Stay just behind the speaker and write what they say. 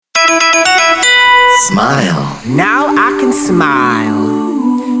Smile. Now I can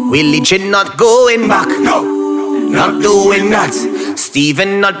smile. Willie Chin not going back. No. Not doing that.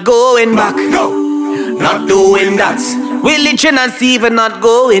 Steven not going back. No. Not doing that. Willie Chin and Steven not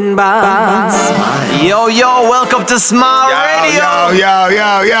going back. Smile. Yo, welcome to Smile Radio. Yo.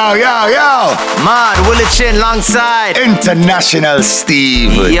 Man, Willie Chin alongside International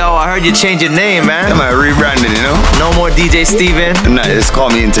Steve. Yo, I heard you change your name, man. I'm rebranding, you know? No more DJ Steven. No, just call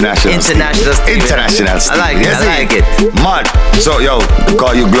me International International Steven. International Steve. I like it. Mad. So, yo,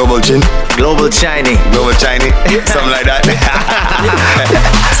 call you Global Chin? Global Chinese. Global Chinese? Something like that.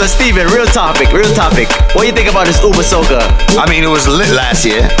 So Steven, real topic. What do you think about this Uber Soca? I mean, it was lit last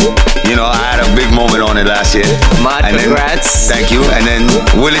year. You know, I had a big moment on it last year. Mad, and congrats. Thank you. And then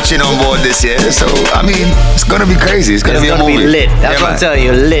Willie Chin on board this year. So, I mean, it's gonna be crazy. It's gonna be a movie. Be lit. That's what I'm telling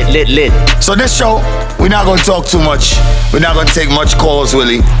you. Lit. So this show, we're not gonna talk too much. We're not gonna take much calls,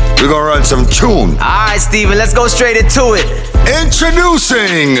 Willie. We're gonna run some tune. Alright, Steven, let's go straight into it.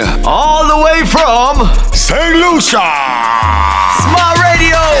 Introducing All the way from St. Lucia. Smile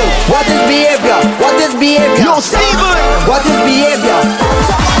Radio. What is behavior? Yo, Steven. What is behavior?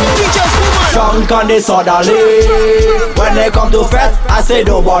 Drunk on this orderly. When they come to fest, I say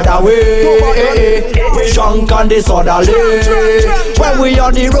don't bother we. Drunk on this orderly. When we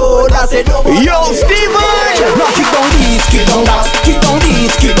on the road, I say don't bother. Yo, Steven. Now kick down this, kick down that. Kick down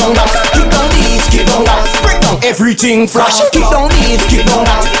this, kick down that. Kick down this, kick down that. Break down everything flash. Kick down this, kick down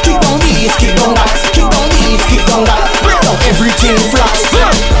that. Kick down this, kick down that. Kick down this, kick down that. Break down everything flash.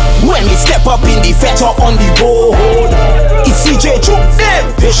 When we step up in the fete or on the road, it's CJ Troop them,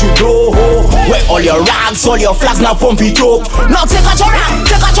 they should know. Where all your rags, all your flags, now pump it up. Now take a rag,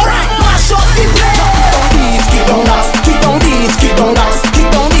 mash up the place. Kick down that, kick down this, kick down that. Kick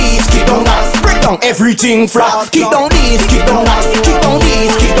down this, kick down that. Break down everything flat. Kick down this, kick down that. Kick down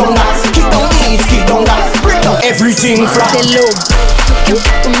this, kick down that. Kick down this, kick down that. Break down everything flat. Hello, you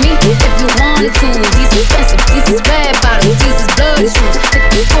with me if you wanted to. These expensive, these is bad bottoms, these is good shoes.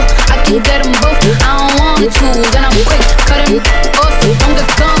 I can get them both, I don't want to choose. And I'm quick, cut them off, don't get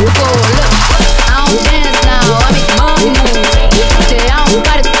comfortable. Look, I don't dance now, I make money move. I don't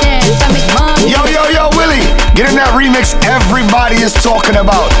gotta dance, I make money. Yo, Willie, get in that remix everybody is talking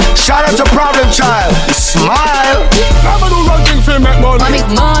about. Shout out to Problem Child. Smile. Never do wrong thing for make money. I make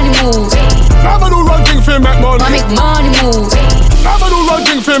money move. Never do wrong thing for make money. I make money move. Never do wrong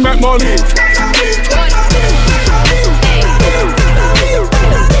thing for make money.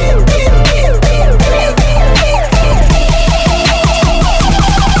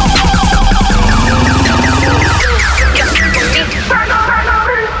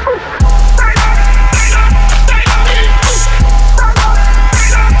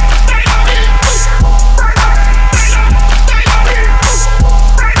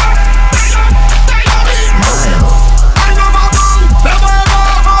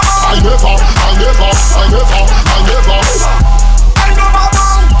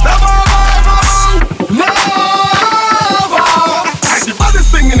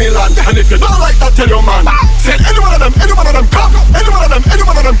 And if you don't like that, tell your man. Send any one of them come. Any one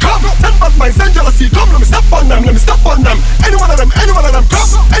of them come. Send bad minds, send jealousy, come. Let me step on them. Any one of them come. Any one of them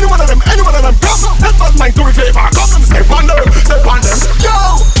come. Send bad minds, do me favor, come. Let me step on them. Yo,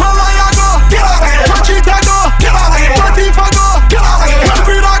 Mariah go, get out of here. Where Cheetah go, get out of here. Where Tifa go, get out of here. Where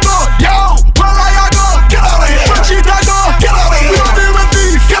Frida go, yo, Mariah go, get out of here. Where Cheetah go, get out of here. Where Steven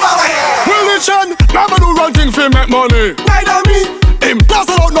Thief, get out of here. Willie Chin, never do wrong thing for make money. Neither me. Him plus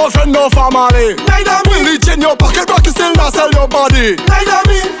out no friend, no family. Neither me. Willie Chin, your pocket rock, you still not sell your body. Neither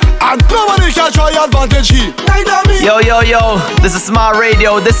me. And nobody can try advantage he. Neither me. Yo, this is Smile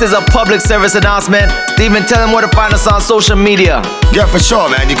Radio. This is a public service announcement. Steven, tell them where to find us on social media. Yeah, for sure,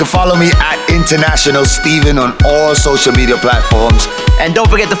 man. You can follow me at International Steven on all social media platforms. And don't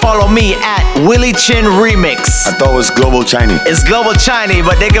forget to follow me at Willie Chin Remix. I thought it was Global Chinese. It's Global Chinese,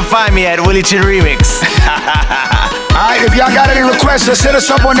 but they can find me at Willie Chin Remix. Alright, if y'all got any requests, just hit us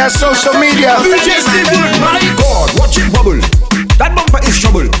up on that social media. DJ Steven, my God, watch it bubble. That bumper is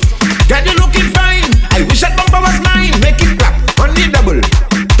trouble. Get you looking fine. I wish that bumper was mine. Make it clap on the double.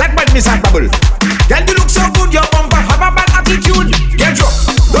 That might miss a bubble. Get you look so good, your bumper have a bad attitude. Get drunk,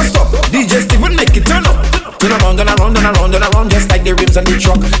 don't stop. DJ Steven, make it turn up. Turn around, just like the rims on the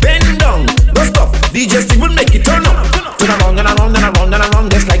truck. Bend down, don't stop. DJ Steven, make it turn up. Turn around,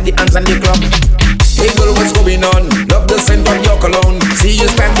 just like the hands on the club. Hey girl, what's going on? Love the scent of your cologne. See you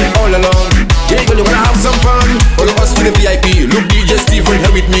standing all alone. Hey girl, you wanna have some fun? Follow us to the VIP. Look, DJ Steven here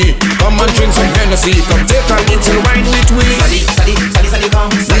with me. Come and drink some Hennessy. Come take a little wine with me. Sally,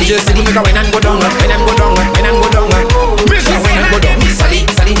 come. DJ Steven make a wine and go down. Wine and go down. Make a wine and go down. Sally,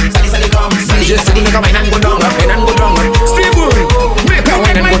 come. DJ Steven make a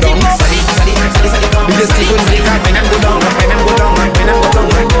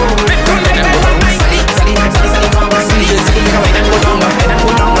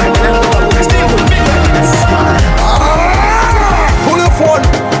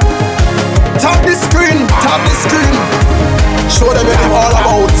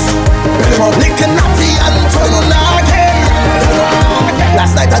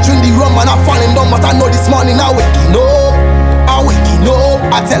but I know this morning I waking up.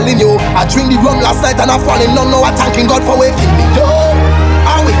 I'm telling you, I drink the rum last night and I fall in love. Now I'm thanking God for waking me up.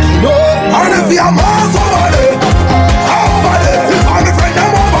 I'm waking up. And if you're Mars over there, over there. If I'm the friend,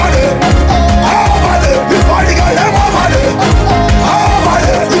 I'm over there, over there. If I'm the girl, I'm over there, over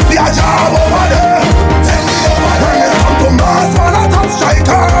there. If you're a job over there, tell me over there. When you come to Mars, man, I top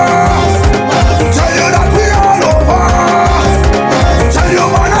strikers. Tell you that we all over. Tell you,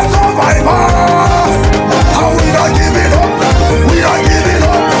 man, I survivors. And we not giving up. We not giving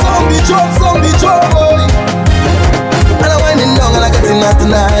up. Some be drunk, boy. And I'm winding down and I'm getting out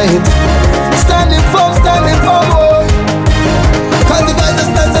tonight. Standing firm, boy. 25 the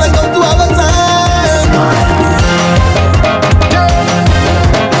stars and I come to have a time. Yeah.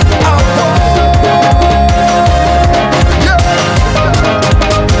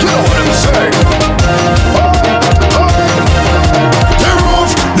 You know what I'm saying?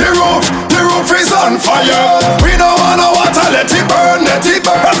 The roof is on fire. We don't wanna water, let it burn, let it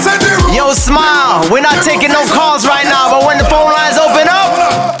burn. Yo, Smile, we're not taking no calls right now, but when the phone lines open up,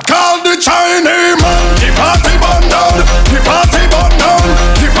 call the Chinese man. The party burn down, the party burn down,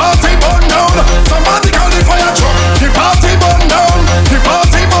 the party burn down. Somebody call the fire truck. The party burn down, the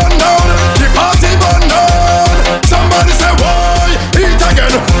party burn down, the party burn down. Somebody say why eat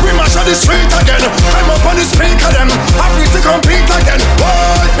again? We mash on the street again. I'm up on the speaker then. Happy to compete again.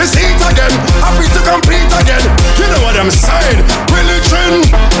 Why it's heat again? Happy to compete again. You know what I'm saying? Religion,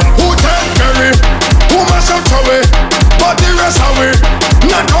 who take Gary, who mash up to it, but the rest of we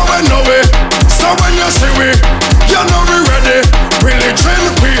not going nowhere. So when you see we, you know we ready. Religion,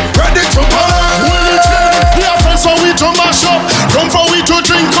 we ready to burn. Religion, we are friends for we to mash up, rum for we to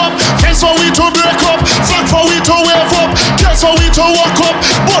drink up, friends for we to break up, flag for we to wave up, girls for we to walk up,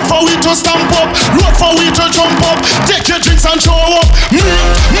 boat for we to stamp up, road for we to jump up. Take your drinks and show up.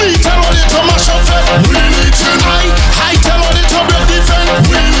 Me tell all it to mash up. Religion, I tell all it to break the fence.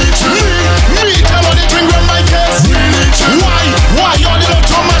 Religion, me tell all it bring around my case. Religion, why all it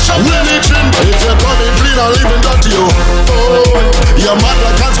to mash up? Religion, if you're coming clean and living dirty, oh, you're mad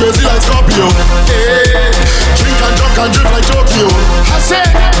like cats, crazy like Scorpio. Hey, drink and drunk and drip like Tokyo. I say,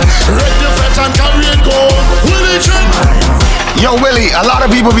 break the fence and carry it go. Religion. Yo, Willie, a lot of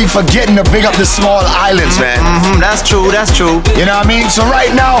people be forgetting to big up the small islands, man. That's true, that's true. You know what I mean? So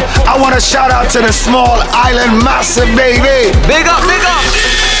right now, I want to shout out to the small island massive, baby. Big up, big up.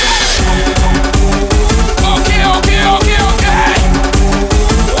 Okay.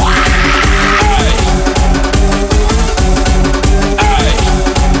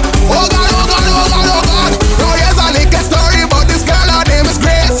 Oh God. Oh yes, I like a story about this girl. Her name is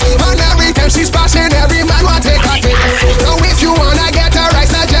Grace. And every time she's passing, every man want take her taste. So if you wanna get her, I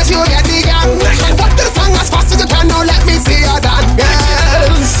suggest you get the gang. And put the song as fast as you can. Now let me see your dance,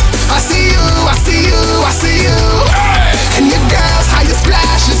 girls. I see you. And you girls, how you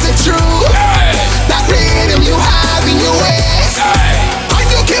splash.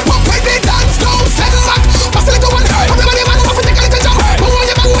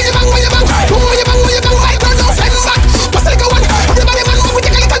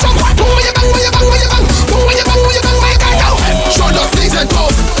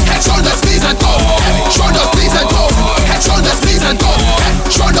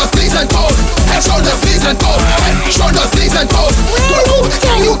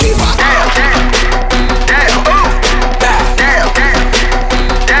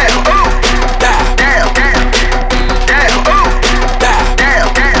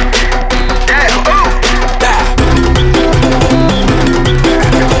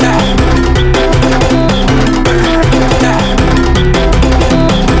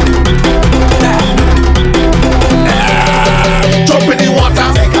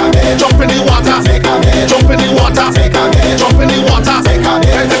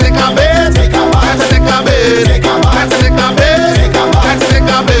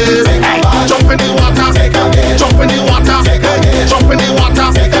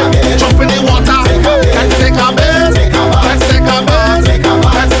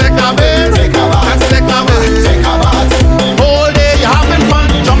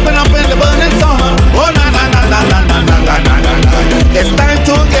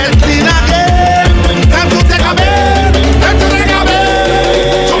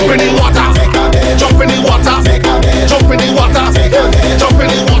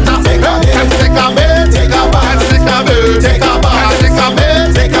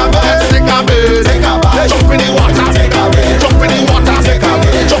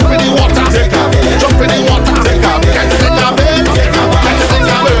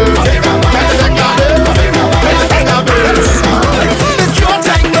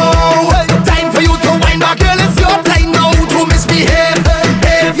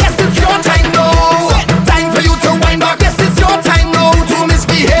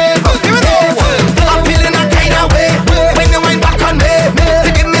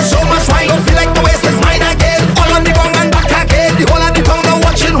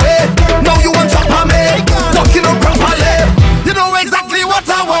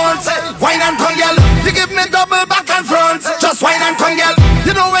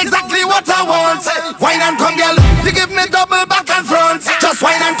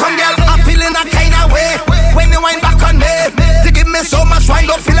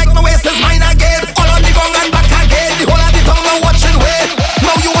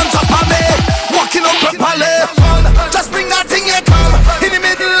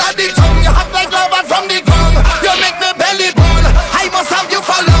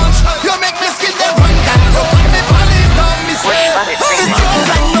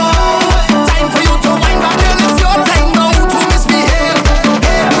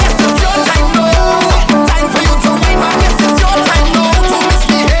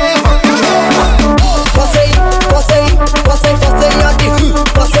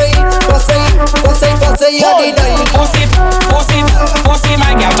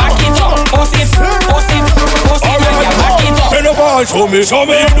 show me.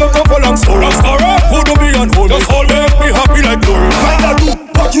 You don't go for long story. Who do me and hold me? Just hold me, make me happy like glory. Kinda do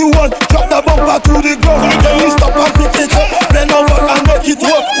what you want, drop the bumper to the ground. Then you stop and pick it up, bend over and make it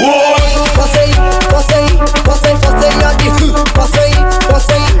work. Forsay,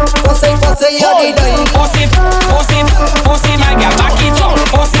 you're the dying. Force it, my girl, back it up.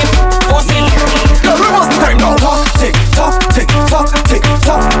 Force it. Girl, we must time now. Talk, tick, tock, tick, tock, tick,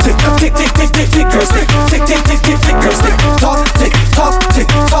 tock, tick, tick, tick, tick, tick, tick, girl, stick, tick, tick, tick, tick, tick, girl, stick, talk, tick, tock, tick,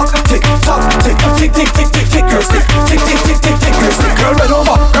 tock, tick, tock, tick, tick, tick, tick, tick, tick, girl, stick, tick, tick, tick, tick, tick, girl, stick. Girl, bend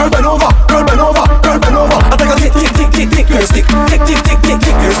over, girl, bend over, girl, bend over, girl, bend over. I take a tick, tick, tick, tick, tick, girl, stick, tick, tick, tick, tick,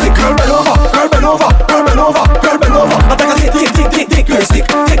 tick, girl, stick. Girl, bend over, girl, bend over, girl, bend over, girl, bend over. I take a tick, tick, tick, tick, tick, girl, stick,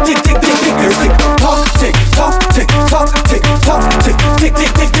 tick, tick, tick, tick, tick, girl, stick. Talk, tick, tock, tick, tock, tick, tock, tick, tick,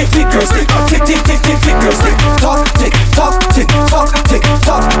 tick, tick, tick, tick, girl, stick, tick, tick, tick, tick, tick, girl, stick. Talk, tick, tock, tick, tock, tick,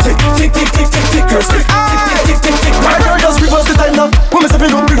 tock, tick, tick, tick, tick, tick, tick, girl, stick, tick, tick, tick, tick. My girl just reverse the time now. When me say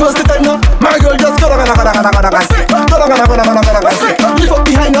you reverse the time now. My girl just go stick. Lift up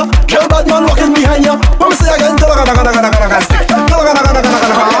behind ya. Girl bad man walking behind ya. When me say again, stick. Better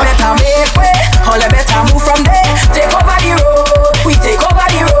make way, all the better move from there. Take over the road, we take over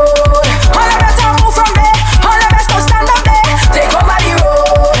the road. All the better move from there, all the best to stand up there. Take over the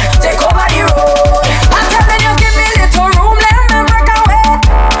road, take over the road. I'm telling you, give me little room, let me break away.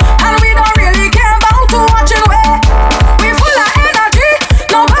 And we don't really care about who watching way. We full of energy,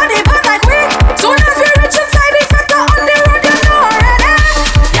 nobody bad like we. Soon as we reach inside the factor on the road, you know already.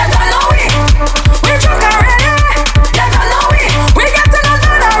 You don't know we drunk already. You don't know we getting on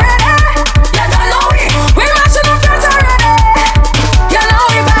already. You don't know we mashing up girls already. You know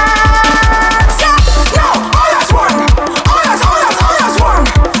we bad. Stop. No, all us one. All us one.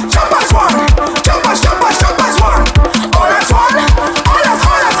 Jump us one. Jump us one. All us one. All us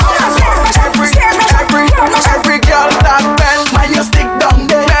one. Every girl that bend, mind you stick down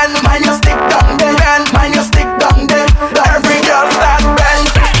there. Bend, mind you stick down there. Bend, mind you stick down there. Every girl that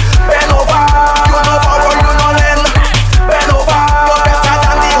bend over. You know power, you know lend. Bend over, you're better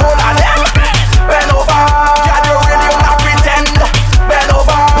than the whole of them. Bend over, yeah, you really not pretend. Bend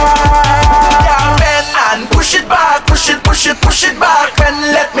over, yeah, bend and push it back, push it back. Bend,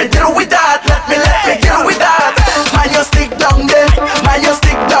 let me deal with that. Let me deal with that. Mind you stick down there. Mind you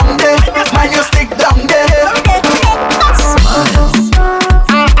stick down there. Mind you stick down there.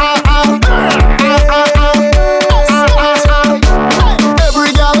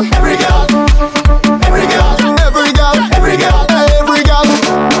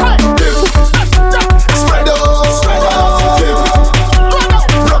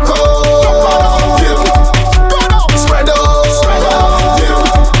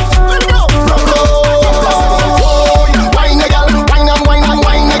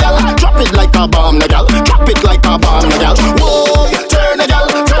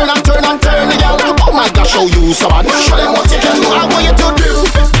 Show you some man. Show them what you can do. I want you to do.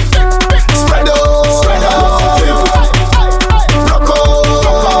 Spread out, dip. Rock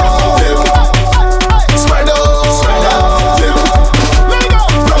out, dip. Spread out, dip.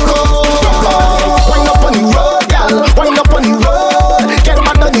 Rock out. Wind up on the road, gal. Wind up on the road. Get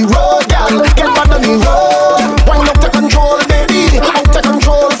back on the road, gal. Get back on the road. Wind up to control, baby. Out to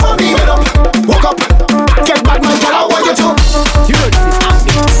control for me. Get up, walk up. Get back, my gal. I want you to. You know this is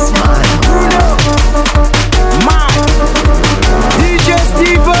Abby Smile. DJ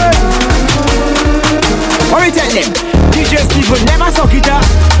Steven, what we tell them? DJ Steven never suck it up,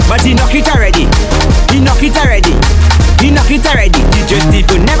 but he knock it already. He knock it already. He knock it already. DJ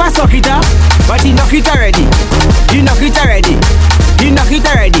Steven never suck it up, but he knock it already. He knock it already. He knock it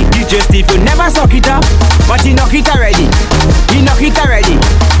already. DJ Steven never suck it up, but he knock it already. He knock it already.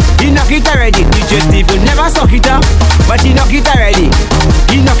 He knock it already. DJ Steven never suck it up, but he knock it already.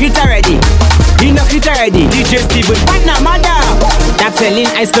 He knock it already. He knock it already. DJ Steven, what now, mother? That's selling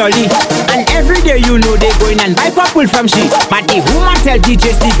ice lolly. And every day you know they going and buy purple from she. But the woman tell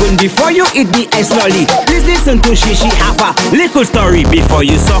DJ Steven before you eat the ice lolly, please listen to she have a little story. Before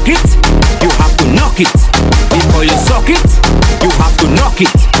you suck it, you have to knock it. Before you suck it, you have to knock it.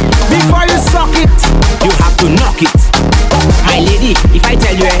 Before you suck it, you have to knock it. My lady, if I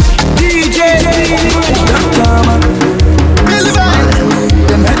tell you DJ Steven,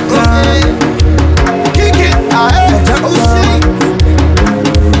 Kick it,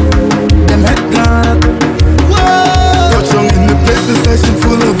 Touchdown in the place, a session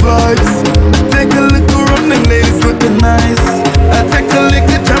full of vibes. Take a look around, them ladies looking nice. I take a lick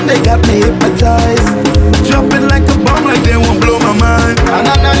of jam, they got me hypnotized. Dropping like a bomb, like they won't blow my mind.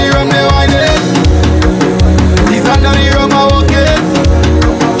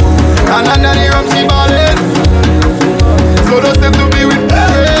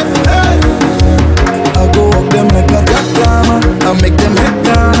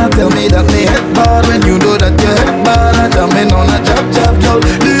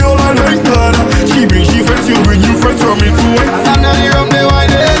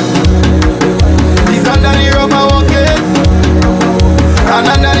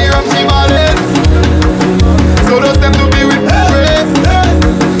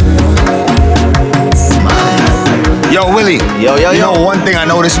 thing I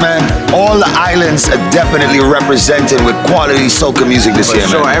noticed, man, all the islands are definitely represented with quality soca music this year,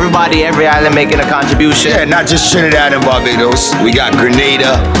 Sure, man. everybody, every island making a contribution. Yeah, not just Trinidad and Barbados. We got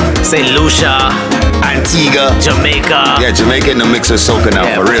Grenada, St. Lucia, Antigua, Jamaica. Yeah, Jamaica in the mix of soca now,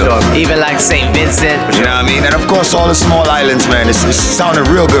 Yeah, for real. Sure. Even like St. Vincent. You know what I mean? And of course, all the small islands, man. It's sounding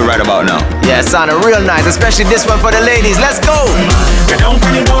real good right about now. Yeah, it sounded real nice, especially this one for the ladies. Let's go. Get down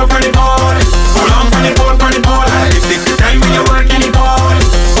on the board, on the board. Hold on on the board, on the board. Take the time when you work in the board.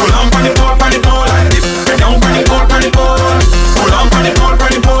 Hold on on the board, on the board. Get down on the board, on the board. Hold on on the board,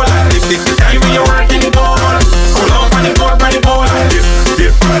 on the board. Take the time when you work in the board. Hold on on the board, on the board. Dip,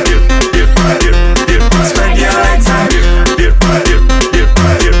 dip, dip, dip, dip, dip. Spread your legs and dip, dip, dip, dip,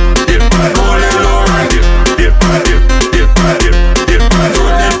 dip, dip. Go a little lower, dip, dip, dip, dip, dip, dip. Go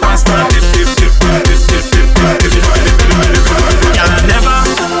a little faster, dip, dip, dip, dip, dip, dip, dip, dip.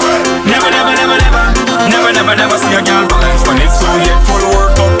 Never see a girl balance when it's so yet full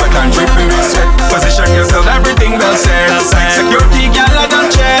workout, but I'm dripping with sweat. Position yourself, everything well said. Security, girl, I don't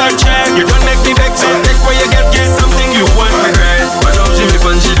check. You don't make me vex, so take where you get something you won't regret. But how she whip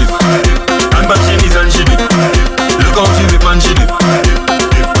and she dip, and back she knees and she dip. Look how she whip and she dip.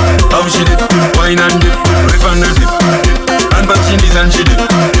 How she dip, wine and dip, whip and dip, and back she knees and she dip.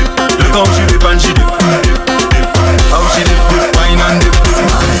 Look how she whip and she dip. How she dip, wine and dip.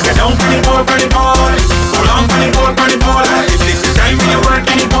 Get down for the board, for the board. Hold on for the board, for the board. Take the time when you work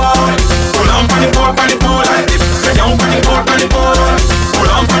in the board. Hold on for the board, for the board. Get down for the board, for the board. Hold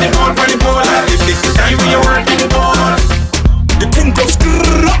on for the board, for the board. Take the time when you work in the board. The thing goes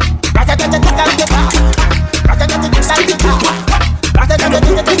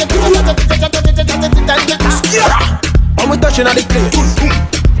when we touching on the place,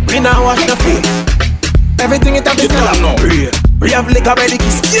 we now wash the face. Everything it have to tell we have liquor by the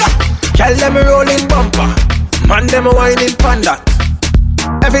kiss. Girl them rolling bumper, man them whining panda.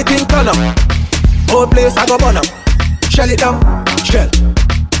 Everything turn up, whole place I go burn up. Shell it down,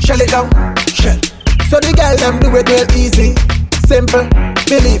 shell it down, shell. So the girl them do it real easy, simple,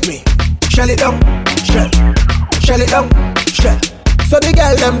 believe me. Shell it down, shell it down, shell. So the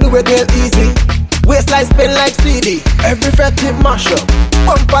girl them do it real easy. Waistline spin like CD, every fret tip mash up.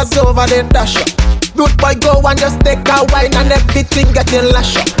 Bumpers over then dash up. Good boy go and just take a wine and everything getting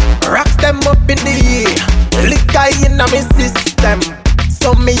lash up. Rocks them up in the air, liquor in my system.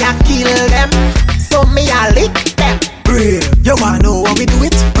 So me a kill them, so me a lick them. Brave, you wanna know how we do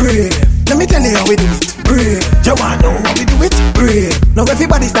it? Brave, let me tell you how we do it. Brave, you wanna know how we do it? Brave, now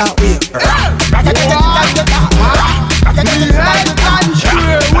everybody start with.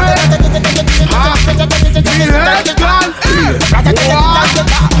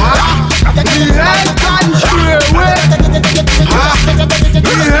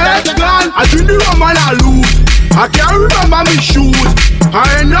 I do the woman I lose. I can't remember me shoes.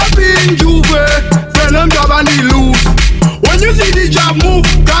 I end up being Juve. Friend them job and he lose. When you see the job move,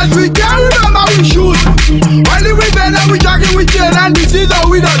 cause we can't remember we shoes. Only we bend and we jogging with chain, and this is how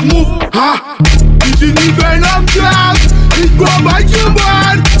we just move. This is the Venom job. It go bite you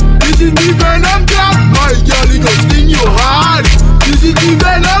bad. This is the Venom job. My girl, it go sting you hard. This is the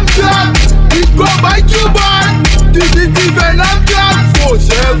Venom job. It go bite you bad. This is the Venom job.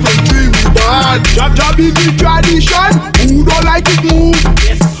 473 we bad. Job is the tradition. Who don't like it move?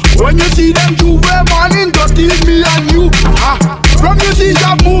 When you see them Juve morning, just is me and you. From you see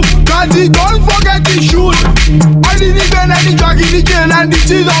job move, cause he don't forget his shoes. I didn't even any drag in the chain, and this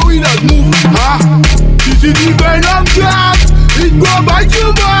is how we just move. This is the Venom job. It go bite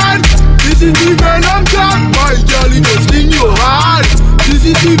you bad. This is the Venom job. My girl, it go sting you hard. This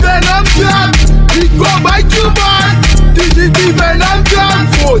is the Venom job. It go bite you bad. This is the Venom job.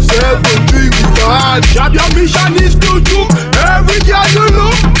 473 we bad. Job your mission is to do every girl you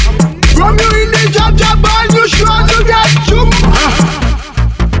look. From you in the job and you sure to get shook.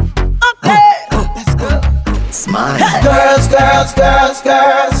 Okay, let's go. Smile. Girls, girls, girls,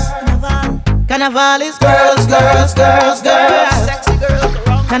 girls. Carnival is girls, girls, girls, girls. Sexy girls.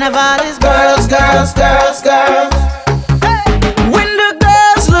 Carnival is girls, girls, girls, girls. When the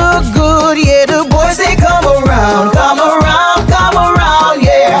girls look good, yeah, the boys they come around, come around, come around,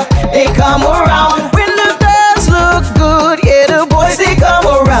 yeah, they come around. When the girls look good, yeah, the boys they come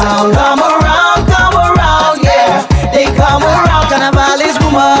around, come around, come around, yeah, they come around. Carnival is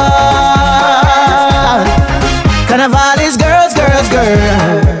woman, Carnival is girls, girls,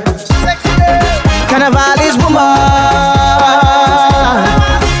 girls. Carnival is woman,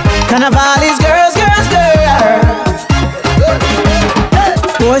 Carnival is girls, girls, girls.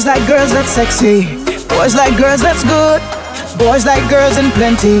 Boys like girls, that's sexy. Boys like girls, that's good. Boys like girls in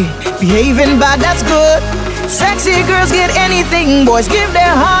plenty. Behaving bad, that's good. Sexy girls get anything, boys give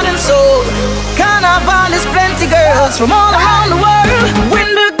their heart and soul. Carnival is plenty girls from all around the world. When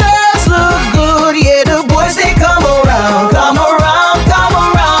the girls look good, yeah, the boys they come around,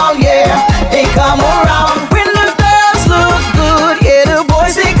 yeah, they come around. When the girls look good, yeah, the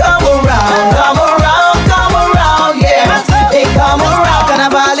boys they come around, yeah, they come around.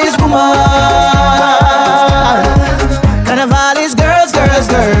 Carnival is woman, Carnival is girls, girls,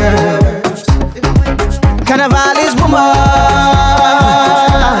 girls. Carnival is woman,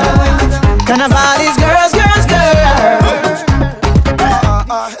 Carnival is girls, girls, girls.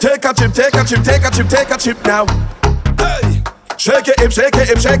 Take a chip, take a chip, take a chip, take a chip now. Hey. Shake it, hip, shake it,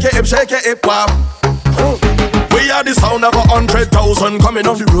 hip, shake it, hip, shake it, hip, wow. We are the sound of 100,000 coming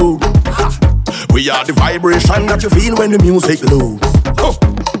on the road. We are the vibration that you feel when the music lows.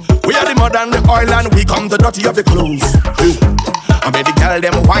 We are the mud and the oil and we come the dirty of the clothes. I made the girl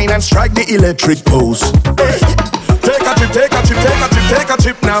them wine and strike the electric pose. Hey. Take a chip, take a chip, take a chip, take a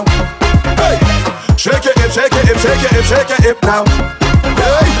chip now. Hey. Shake it, hip, shake it, hip, shake it, hip, shake it, hip now.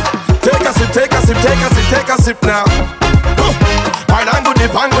 Hey. Take a sip, take a sip, take a sip, take a sip now. Wine and go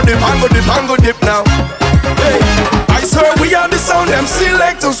dip, and go dip, and go dip, and go dip now. Hey. I swear we are the sound them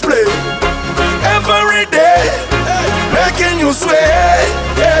selectors play every day, making you sway.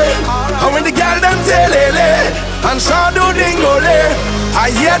 Yeah. And when the girl them tell and shadow dingole, I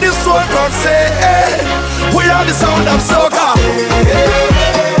hear this one God say, hey, we are the sound of soca.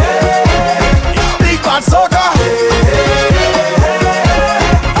 Big bad soca.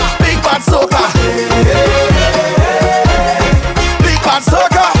 Big bad soca. Big bad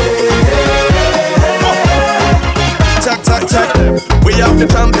soca. Check, check, check. We have the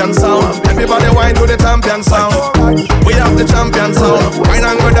champion sound. Everybody whine to the champion sound. We have the champion sound. Whine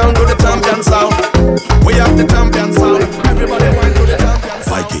and go down to the champion sound. We have the champion sound. Everybody whine to the champion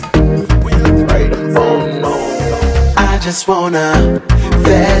sound. Viking. I just wanna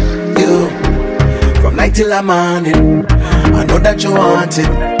vet you from night till the morning. I know that you want it,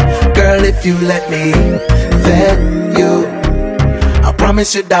 girl. If you let me vet you, I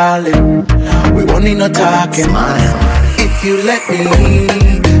promise you, darling, we won't need no talking. If you let me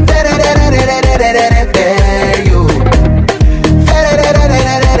vet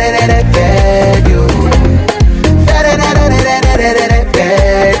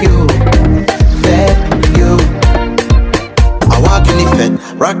you, vet you. I walk in the fed,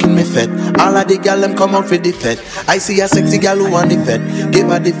 rockin' me fed. All of the gal them come out for the fed. I see a sexy gal who want the fed. Give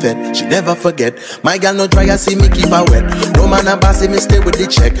her the fed, she never forget. My gal no try, I see me keep her wet. No man a bossy, me stay with the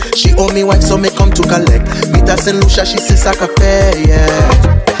check. She owe me wife, so me come to collect. Meet her St. Lucia, she says a cafe,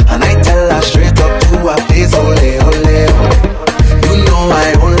 yeah. And I tell her straight up to her face, ole, ole. You know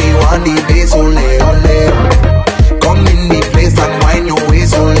I only want the bass, ole, ole. Come in the place and wind your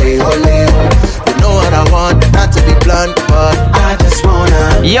waist, ole, ole. You know what I want, not to be blunt, but I just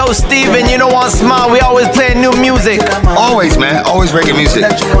wanna. Yo, Steven, you know what's smart? We always play new music. Always, man, always breaking music.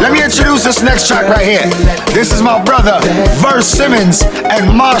 Let me introduce this next track right here. This is my brother, Verse Simmons and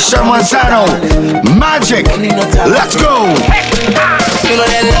Marsha Montano. Magic, let's go. You know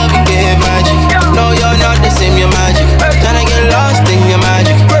that love you give magic. No, you're not the same, you're magic. Tryna get lost in your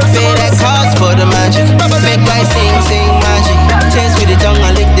magic. Pay that cost for the magic. Make I sing, sing magic. Taste with the tongue,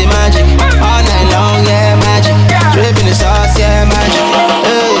 I lick the magic. All night long, yeah, magic. Dripping the sauce, yeah, magic.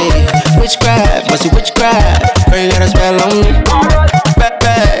 Hey, witchcraft, must be witchcraft. Girl, you got a spell on me. Bad,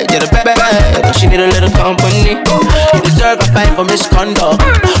 bad, you're the bad, bad. But she need a little company. You deserve a fine for misconduct.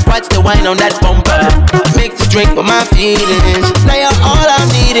 Watch the wine on that bumper. Make the drink with my feelings. Now you're all I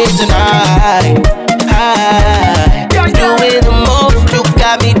needed tonight. Hi, doing the most. You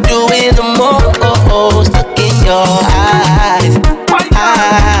got me doing the most. Look in your eyes.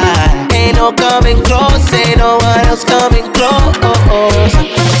 Ain't no coming close. Ain't no one else coming close.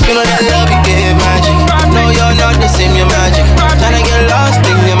 You know that love you give magic. No, you're not the same, you're magic. Tryna get lost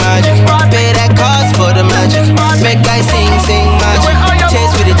in your magic. Pay that cost for the magic. Make I sing, sing magic.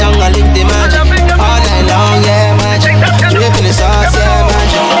 Taste with the tongue, I lick the magic. All night long, yeah, magic. Dripping the sauce, yeah,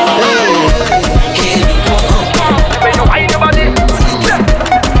 magic. Hey.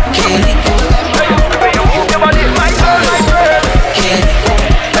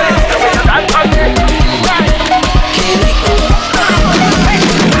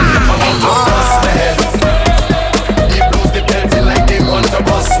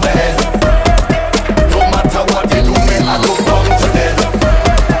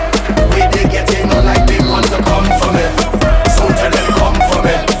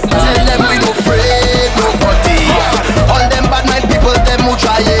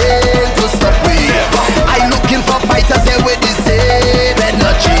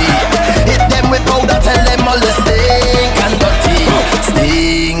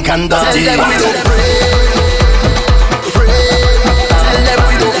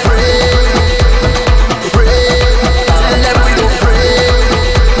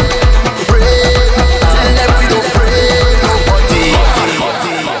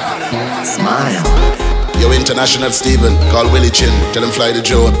 National Steven, call Willie Chin, tell him fly the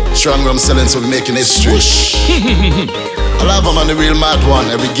Joe. Strong rum selling, so we making history. I love him on the real mad one.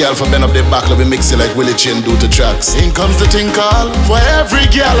 Every girl from bend up their back, let me mix it like Willie Chin do to tracks. In comes the thing call for every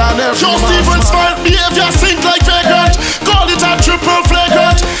girl and every Joe Steven smart behavior, sink like vagrant. Call it a triple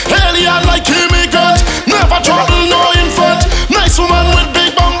flagrant. Alien like immigrant. Never trouble, no infant. Nice woman with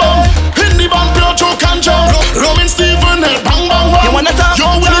big bum bum. In the band, pure choke and jump. Roman Steven, head bang bang bang. You wanna talk?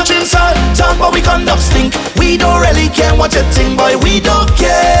 Yo, Willie Chin side. Talk but we conduct stink. We don't really care what you think, boy. We don't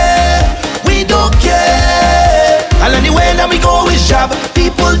care. We don't care. And anyway, now we go with job.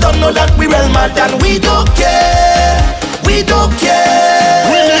 People don't know that we real mad and we don't care. We don't care.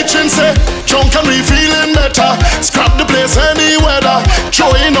 Willie Chin say, drunk and we feeling better. Scrap the place any weather.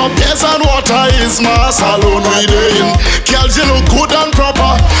 Throwing up gas and water is my salon we doing. Girls, you look good and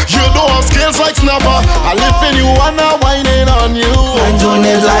proper. You don't have skills like snapper. I live in you and I'm whining on you. I'm doing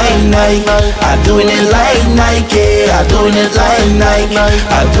it like Nike. I'm doing it like Nike. I'm doing it like Nike.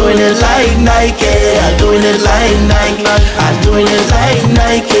 I'm doing it like Nike. I'm doing it like Nike. I'm doing it like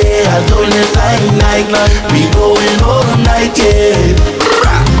Nike. I'm doing it like Nike. We going home Nike.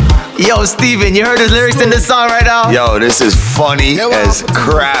 Yo, Steven, you heard his lyrics in this song right now? Yo, this is funny as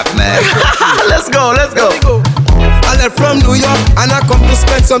crap, man. Let's go. I left from New York and I come to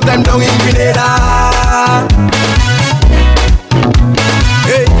spend some time down in Grenada.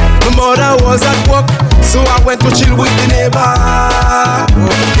 Hey, my mother was at work, so I went to chill with the neighbor.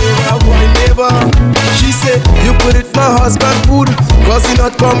 She said, you put it my husband food, cause he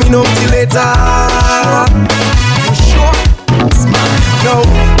not coming home till later. You sure? No,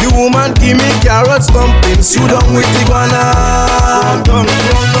 you woman give me carrots, dumplings, you done with iguana. Wrong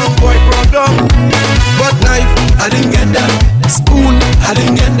boy, wrong. But knife, I didn't get that. Spoon, I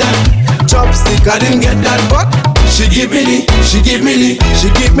didn't get that. Chopstick, I didn't get that. But she give me the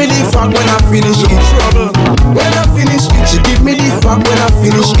fuck when I finish it. When I finish it, she give me the fuck when I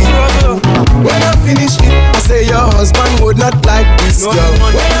finish it. When I finish it, I say your husband would not like this girl.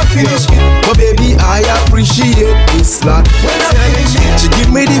 When I finish it, but baby I appreciate this lot. When I finish it, she give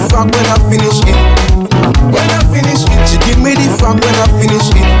me the fuck when I finish it. When I finish it, she give me the fuck when I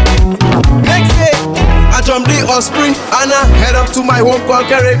finish it. Next day, I jump the Osprey and I head up to my home called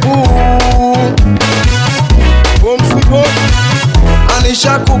Caribou. Home sweet home.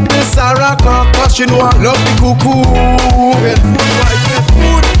 Anisha cook the Saraka, cause she know I love the cuckoo. Get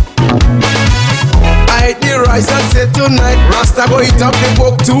food. I ate the rice and said tonight, Rasta go eat up the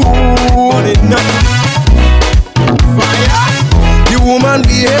book too. Fire. The woman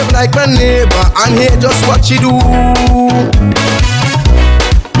behave like my neighbor and hear just what she do.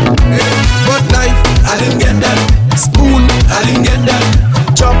 But knife, I didn't get that. Spoon, I didn't get that.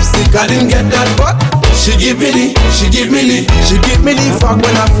 Chopstick, I didn't get that. But she give me the fuck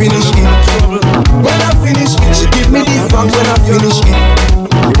when I finish it. When I finish it, she give me the fuck when I finish it.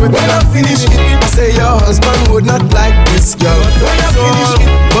 When I finish it, I say your husband would not like this girl. When I finish it,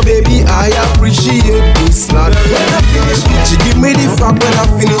 but baby I appreciate this lot. When I finish it, she give me the fuck when I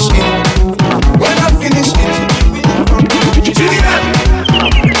finish it. When I finish it, she give me the fuck.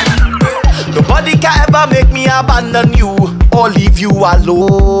 Nobody can ever make me abandon you or leave you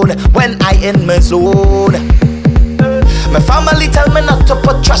alone when I in my zone. My family tell me not to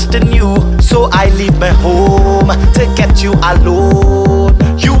put trust in you, so I leave my home to get you alone.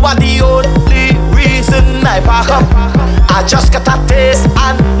 You are the only reason I back up. I just got a taste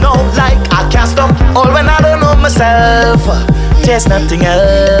and know like I can't stop. All when I don't know myself, there's nothing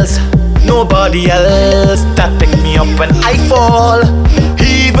else, nobody else that pick me up when I fall.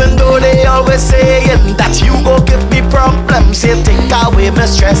 Even though they always saying that you go give me problems, you take away my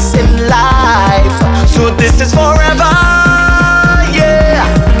stress in life. So this is forever, yeah.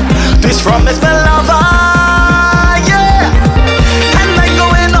 This from is my lover, yeah. And I'm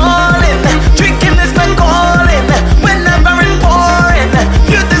going all in, drinking is my calling. Whenever it's pouring,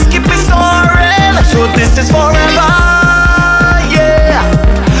 you just keep me soaring. So this is forever, yeah.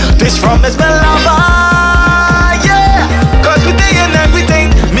 This from is my lover.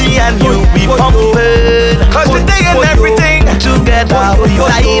 And you be pumping, cause we day and everything together we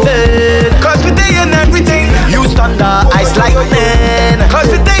vibing. Cause we day and everything, you thunder, ice lightning. Cause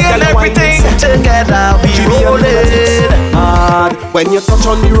we day and everything together we rolling. When you touch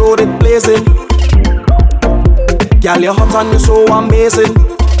on the road it blazing. Girl you're hot and you're so amazing.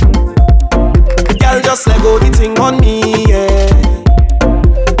 Girl just let go the thing on me, yeah.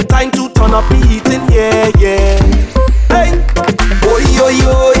 Time to turn up the heating, yeah. Hey, oi,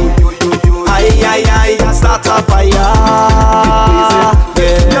 I start a fire.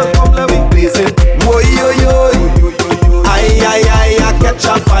 Yeah, come let me blaze it. Oi, I catch a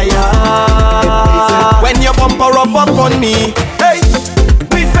fire. When your bumper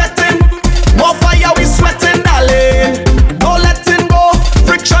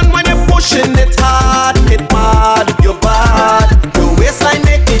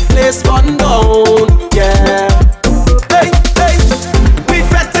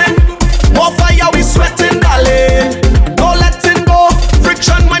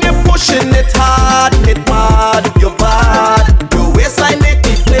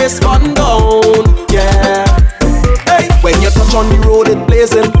loaded,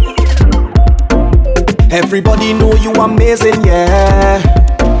 blazing. Everybody know you amazing, yeah.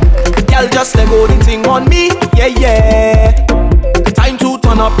 Girl, just let go the thing on me, yeah, yeah. Time to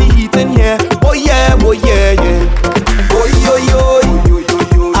turn up the heat in here, oh yeah, yeah. Oh yo yo,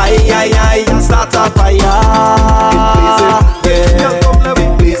 aye aye aye, start a fire, yeah.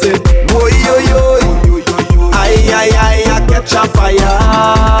 Oh yo yo, aye aye aye, catch a fire.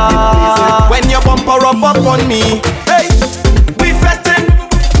 When your bumper up on me, hey, we fetting,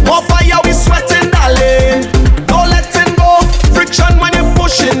 more fire we sweating, darling. No letting go, friction when you're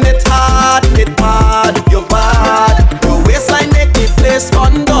pushing it hard, it mad, you're bad. Your waistline make the place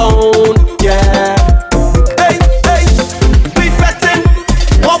run down, yeah. Hey, hey, we fetting,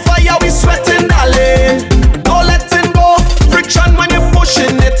 more fire we sweating, darling. No letting go, friction when you're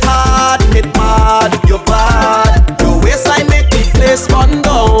pushing it hard, it mad, you're bad. Your waistline make the place run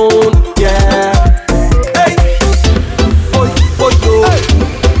down, yeah. Hey, boy, boy, yo.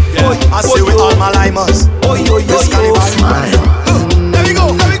 I see with all my limers. Oh, yo, yo, yo. There we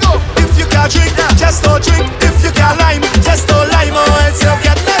go. If you can't drink, just don't drink. If you can't lime, just don't lime. Or else you'll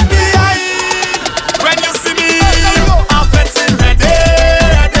get left behind. When you see me, I'm fencing ready.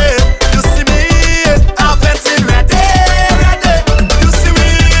 You see me, I'm fencing ready. You see me,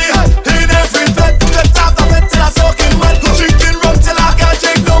 in every fete, the top of it till I'm soaking wet. Drinking rum till I can't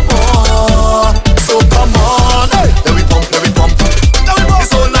drink no more. So come on, let me pump.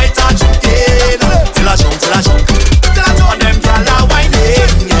 This whole night I drinking till I jump. And them gyal are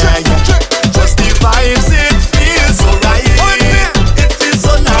whining, yeah. Just the vibes, it feels so right. It feels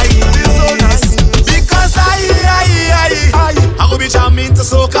so nice. Because I go be jamming to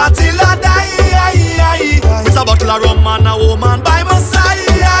soca till I die. With a bottle of rum and a woman by my side.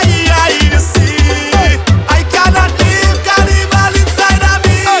 You see, I cannot live carnival inside of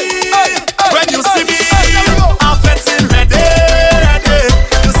me. When you see me, I'm fencing ready.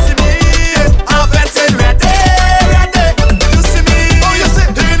 You see me, I'm fencing ready. You see me,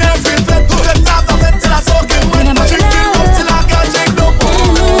 in every fete, the top of it till I soaking wet. Drinking rum till I can't drink no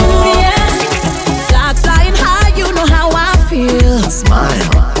more. Flags flying high, you know how I feel. Smile.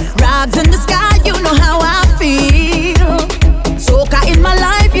 Rags in the sky, you know how I feel. Soca in my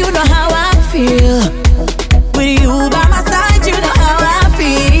life, you know how I feel. With you by my side, you know how I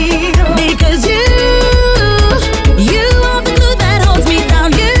feel. Because you are the glue that holds me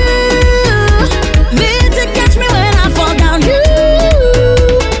down. You there to catch me when I fall down. You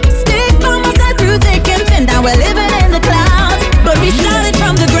stick by my side through thick and thin. Now we're living in the clouds, but we started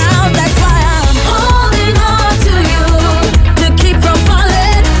from the ground. That's why I'm holding on to you to keep from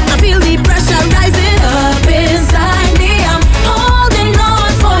falling. I feel the pressure rising up inside me. I'm holding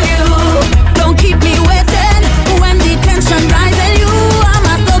on for you. Don't keep me waiting when the tension rises. You are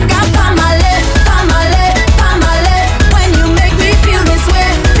my soca family. When you make me feel this way.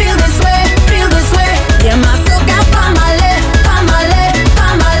 Yeah, my soca family.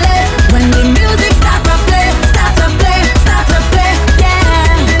 When the music start to play,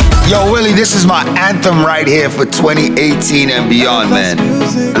 yeah. Yo, Willie, this is my anthem right here for 2018 and beyond, man.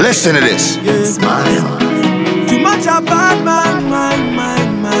 Listen to this. Smile. Too much of bad mind.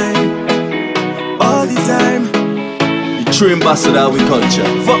 All the time. True ambassador with culture.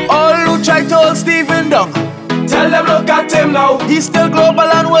 For all who try to hold Stephen down, tell them look at him now. He's still global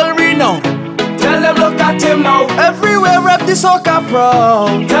and well renowned. Tell them look at him now. Everywhere rep the soca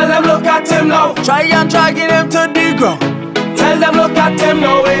proud. Tell them look at him now. Try and dragging him to the ground. Tell them look at him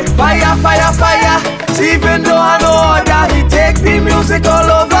now. Fire. Stephen though I know order. He take the music all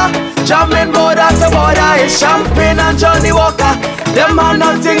over. Jamming border to border. It's Champagne and Johnny Walker. Them have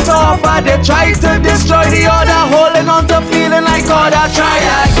nothing to offer. They try to destroy the order. Holding on to feeling like order. Try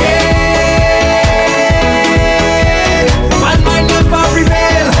again. Man might never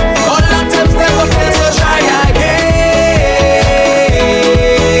prevail. All attempts never fail. So try again.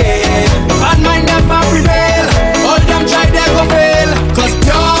 Man might never prevail. All them try they go fail. Cause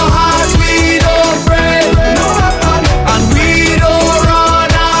pure hearts we don't fail. No weapon. And we don't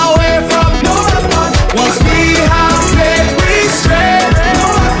run away from no weapon. Once we have faith we straight. No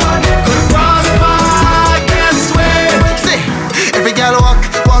weapon. Could prosper against weight. See, every girl walk.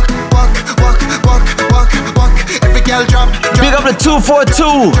 Every girl drop. Big up the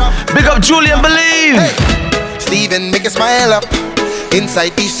 242. Big up Julian Believe. Hey. Steven, make a smile up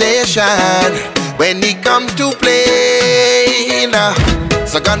inside the session when he come to play now.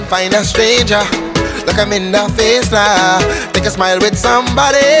 So gone find a stranger, look him in the face now. Take a smile with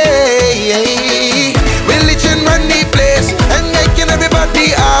somebody. Religion run the place and making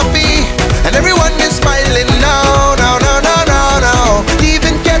everybody happy, and everyone is smiling now.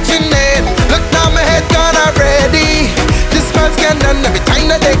 Steven catching it. Look now, my head gone already. This girls get done every time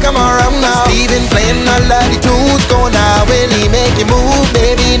that they come around now. Steven playing all of the tunes, go now. Will he make you move,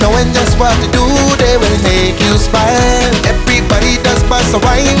 baby? Knowing just what to do, they will make you smile. Everybody does bust a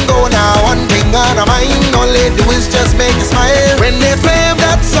wine, go now. One thing on our mind, all they do is just make you smile. When they play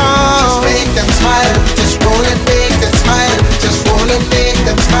that song, just make them smile. Just roll and make them smile. Just roll and make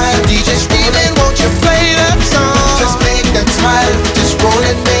them smile. DJ Steven, won't you play that song? Just make them smile. Just roll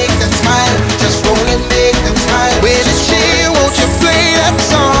and make them smile. Just roll and make them smile. When it's she, won't you play that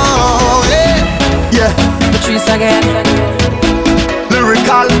song? Yeah. Patrice again.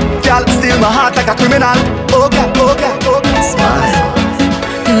 Lyrical, girl, steal my heart like a criminal. Okay, okay, okay. Smile.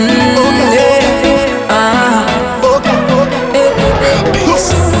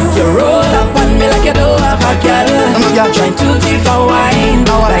 You roll up on me like you don't have a girl. Trying to thief a wine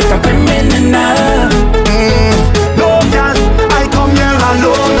like a criminal. No girl, I come here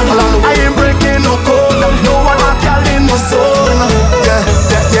alone. I ain't breaking no code. No one a girl in my soul.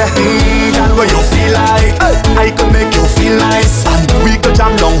 Yeah. Girl, where you feel like I could make you feel nice, and we could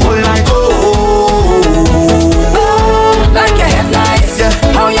jam long whole night. Like your headlights. Yeah.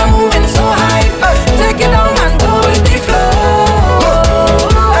 How you moving so high? Take it down and go with the flow.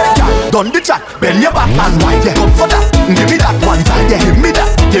 Done the chat, bend your back and wine. Yeah, come for that. Give me that one time. Yeah, give me that.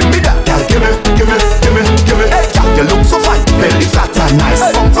 Girl, give me. Hey, girl, you look so fine. Belly flat and nice.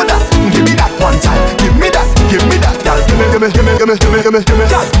 Come for that. Give me that one time. Give me that. Girl, give me. Girl,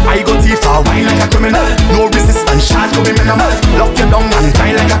 I go thief or wine like a criminal. No resistance, charge to be minimal. Lock you down and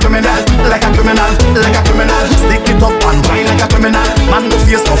grind like a criminal. Stick it up and wine like a criminal. Man, no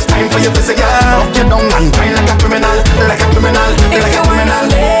face, no time for your physical. Lock you down and grind like a criminal. If you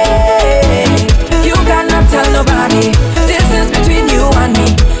wanna lay, you cannot tell nobody. This is between you and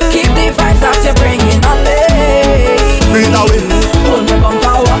me. Keep the vibes that you're bringing on me. Bring it away. Hold my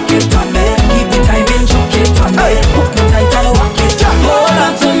bumper, walk it on me. Keep the timing, choke it on me. Hook me tight and walk it on me. Hold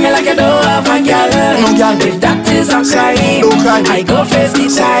on to me like you don't have a girl. No girl. If that is a crime, don't cry. I go face the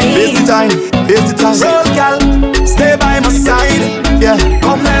time. Face the time. So girl, stay by my side. Yeah,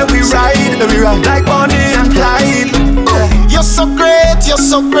 come let we ride like Bonnie and Clyde. You're so great,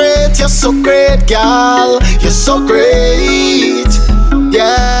 girl. You're so great.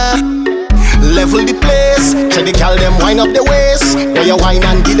 Yeah. Level the place. Try to call them wind up the waist. Now you wine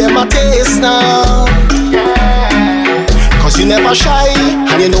and give them a taste now. Cause you never shy,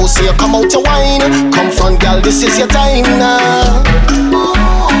 and you know say you come out to wine. Come front, girl, this is your time now.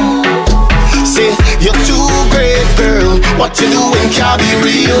 Say you're too great, girl. What you doing can't be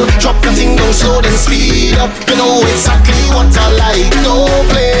real. Drop the thing down slow, then speed up. You know exactly what I like. No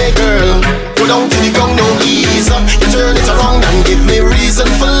play, girl. Go down to the ground, no ease up. You turn it around and give me reason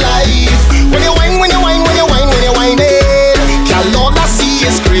for life. When you whine it. Girl, all I see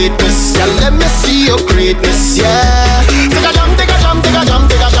is greatness. Girl, let me see your greatness, yeah. Take a jump down.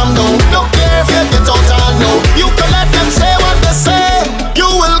 Don't care if you get out or no. You can let them say what they say. You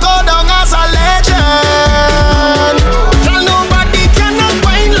will go down as a legend. Girl, nobody cannot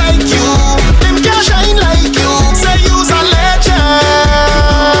whine like you. Them can shine like you. Say you's a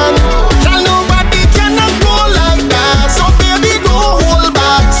legend. Girl, nobody cannot go like that. So baby, don't hold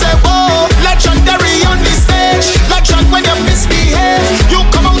back. Say whoa, legendary on the stage. Legend when you misbehave. You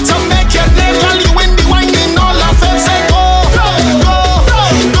come out to make your name. Girl, you in the whining all of them. Say go, na.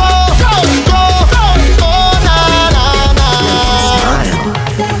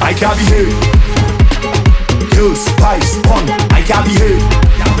 I can't behave. Girls, spice, fun, I can't behave.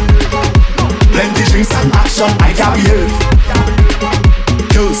 Plenty drinks and action, I can't behave.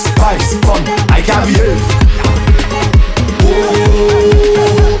 Girls, spice, fun, I can't behave.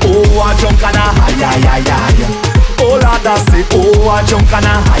 Oh, I jump and a high. Oh, Lord, I say, oh, I jump and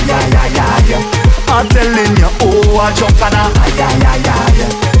a high. I'm telling you, oh, I jump and a high.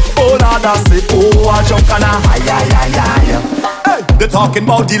 Oh, Lord, I say, oh, I jump and a high. They talking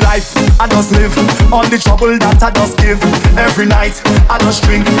about the life I just live, all the trouble that I just give. Every night I just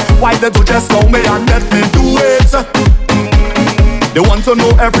drink. Why they do just know me and let me do it? They want to know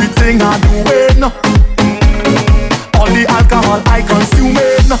everything I do it. All the alcohol I consume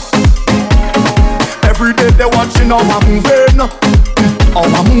it. Every day they watching how I'm moving.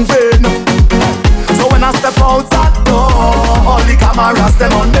 So when I step out that door, all the cameras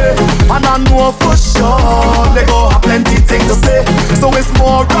them on me, and I know for sure they go have plenty things to say. So it's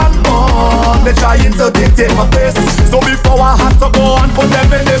more and more they trying to dictate my pace. So before I have to go and put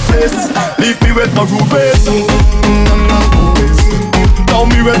them in their place, leave me with my rude ways. Down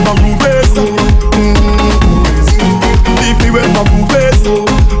me with my rude ways. Leave me with my rude ways.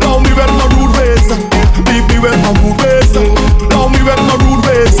 Down me with my rude ways. Leave me with my rude ways. Down me with my rude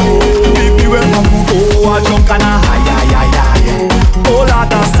ways. Leave me with my rude. Oh, I jump and a high.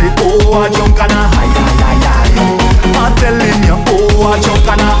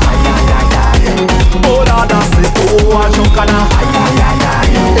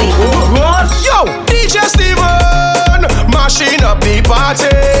 party.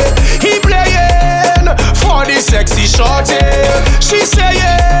 He playing for the sexy shorty. She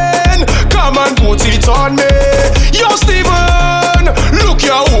saying, come and put it on me. Yo, Steven, look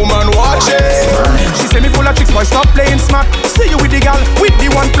your woman watching. She say me full of tricks, boy, stop playing smart. See you with the gal, with the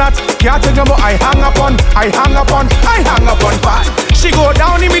one flat. Can't tell you what I hang up on pat. She go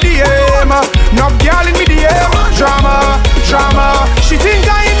down in me DM, enough gal in me DM. Drama, she think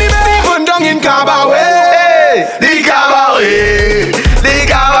I in the bed. Steven down in Cabaret. The cabaret.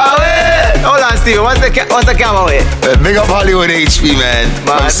 Hold on, Steve. What's the cabaret? Big up Hollywood HP, man.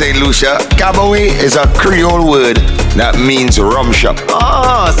 From St. Lucia. Cabaret is a Creole word that means rum shop.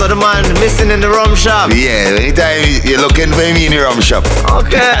 Oh, so the man missing in the rum shop. Yeah, anytime you're looking for me in the rum shop.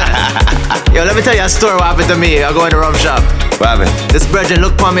 Okay. Yo, let me tell you a story what happened to me. I go in the rum shop. What happened? This brethren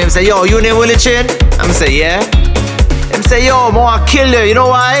look for me and say, yo, you name Willie Chin? I'm say, yeah. Him say, yo, I want to kill you. You know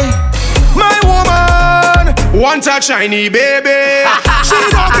why? My woman want a Chinese baby. She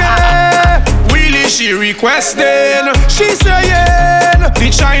don't care. Really, she requesting. She saying the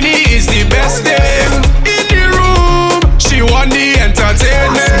Chinese is the best thing in the room. She want the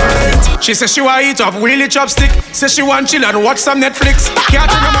entertainment. She says she want eat up Willie chopstick. Says she want chill and watch some Netflix.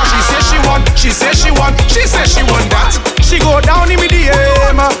 Can't remember. She says she want. She says she want that. She go down in me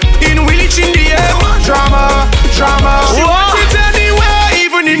DM in Willie Chin DM. Drama. She want it anywhere,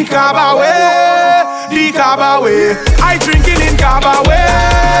 even in Cabaret. The Cabaret. I drinking in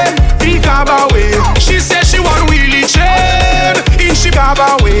Cabaret. The Cabaret. She says she want Willie Chain in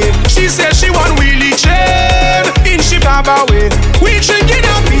Cabaret. She says she want Willie Chain in Cabaret. We drinking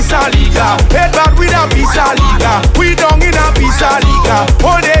a pizza liga. Head back with a pizza liga. We down in a pizza liga.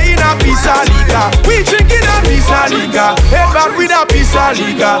 All day in a pizza liga. We drinking a pizza liga. Head back with a pizza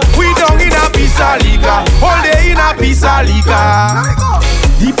liga. We down in a pizza liga. All day in a pizza liga.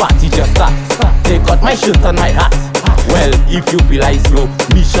 The party just start. Take out my shirt and my hat. Well, if you feel like slow,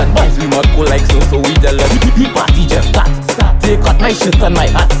 mission boys we not go like so we tell them. The party just start. Take out my shirt and my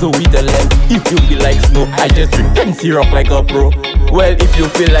hat, so we tell them. If you feel like snow, I just drink 10 syrup like a pro. Well, if you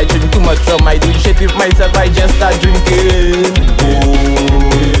feel like drink too much rum, I do shit with myself, I just start drinking.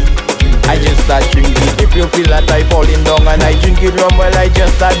 I just start drinking. If you feel that I falling down and I drinking rum, well, I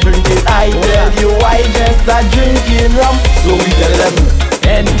just start drinking. I tell you, I just start drinking rum. So we tell them,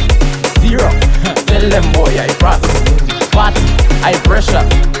 any syrup, tell them boy I frost. Party, I pressure,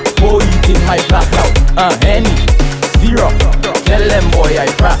 pour it in my glass now. Any syrup, tell them boy I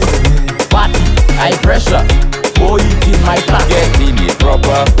frost. Party, I pressure, pour it in my glass. Get in it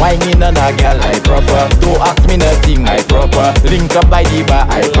proper, whining on a gal I proper. Don't ask me nothing I proper. Link up by the bar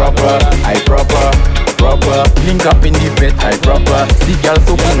I proper. Link up in the bed I proper. See gal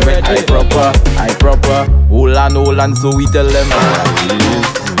soaking wet I proper. Hold on, so we tell them.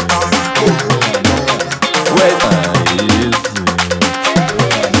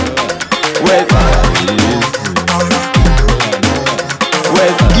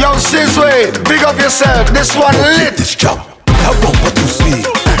 Yo, Sizway, big up yourself. This one lit. This job, that bumper too sweet.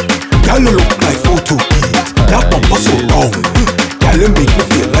 Y'all look like photo beat. That bumper so long. Y'all make me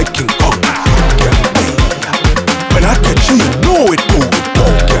feel like King Kong. When I catch you, you know it go.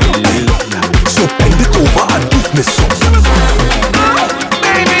 So bend it over and give me some.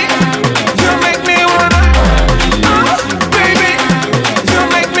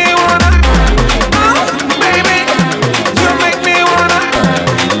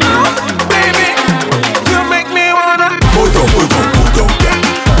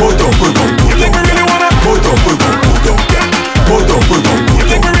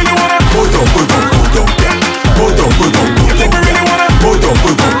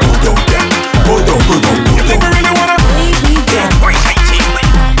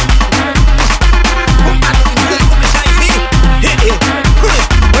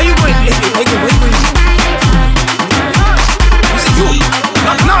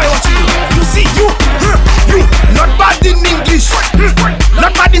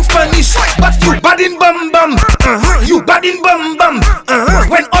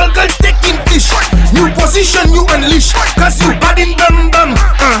 You unleash, cause you bad in bum bum.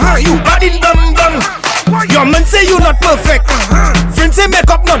 You bad in bum bum. Your man say you not perfect. Friends say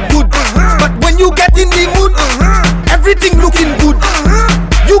makeup not good. But when you get in the mood, everything looking good.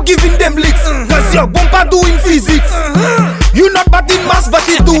 You giving them licks, cause your bumper doing physics. You not bad in mass, but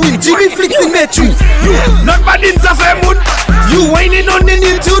you doing Jimmy flicks in Matrix. You not bad in Zafemun. You whining on the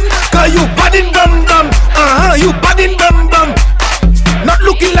new tune, cause you bad in bum bum. You bad in bum bum. Not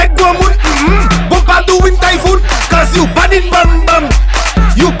looking like Guamun. Bumper doing typhoon, cause you bad in bum bum.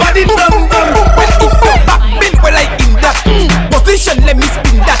 You bad in bum bum. Well, if you back bend, well I in that position, let me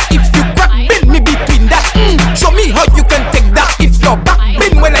spin that. If you crack bend me between that, show me how you can take that. If your back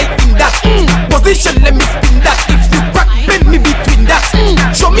spin when I in that position, let me spin that. If you crack, bend me between that.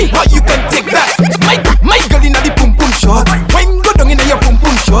 Show me how you can take that. My girl inna the pum pum shot. When go down inna your pum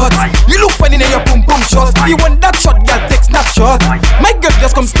pum shot. You look fine inna your pum pum shot. If you want that shot, girl, take snapshot. My girl,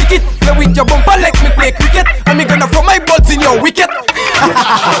 just come stick it. Play with your bumper like me play cricket. And me gonna throw my balls in your wicket.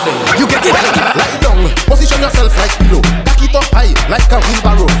 You get it? Lie down, position yourself like pillow. Back it up high like a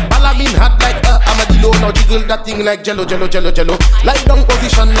wheelbarrow. Balamin hard like a armadillo. Now jiggle that thing like jello, jello, jello, jello. Lie down,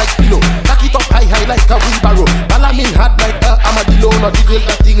 position like pillow. Back it up high like a wheelbarrow. Balamin hard like a armadillo. Now jiggle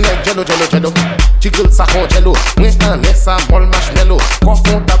that thing like jello, jello, jello. Jiggle ça con jello. Mwen un laisse à molle marshmallow.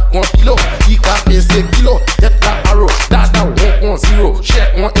 Confond tap con kilo. Ika pese kilo. Tête la arrow. Dada 1.0.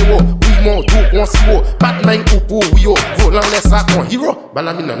 Check 1 euro. Oui mon 2.0. Batman ou pour Wio. Volant laisse à con hero.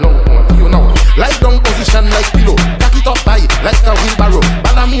 Balamina long on you now. Lie down position like pillow. Back it up high like a wheelbarrow.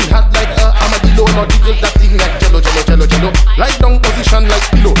 Balamin hard like a armadillo. Now jiggle that thing like jello, jello, jello, jello. Lie down position like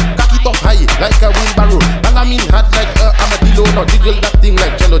pillow. Back it up high like a wheelbarrow. Balamin hard like a armadillo. Now jiggle that thing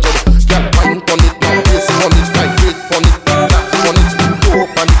like jello, jello. Girl, wine on it now, place on it, vibrate on it, tap on it, go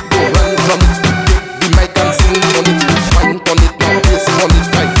up on it, go run from it. Take the mic and sing on it. Wine on it now, place on it,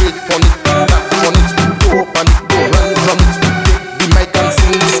 vibrate on it, tap on it, go up on it, go run from it. Take the mic and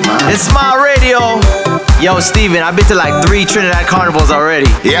sing. It's my radio. Yo, Steven, I've been to like 3 Trinidad carnivals already.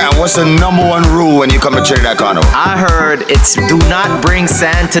 Yeah, and what's the number 1 rule when you come to Trinidad Carnival? I heard it's do not bring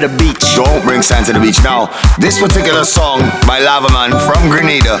sand to the beach. Don't bring sand to the beach. Now, this particular song by Lavaman from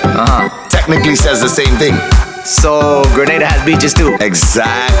Grenada technically says the same thing. So, Grenada has beaches too?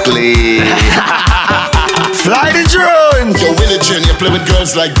 Exactly. Fly the drone. Yo, Willie Jin, you play with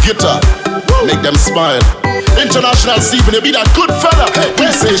girls like guitar. Make them smile. International Stephen, you be that good fella.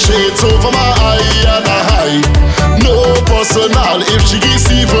 We say shades over my eye and a high. No personal, if she gets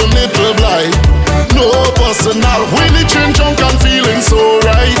even little blind. No personal, Willie Jin drunk and feeling so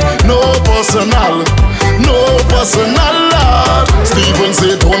right. No personal, no personal lad. Stephen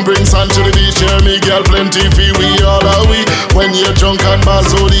say don't bring sand to the beach. Hear me girl, plenty fee we all are we. When you're drunk and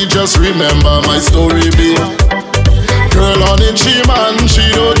mazoli, just remember my story be. Girl on it, she man,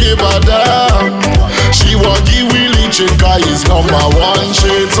 she don't give a damn. She want give Willie Jin, cause he's number 1.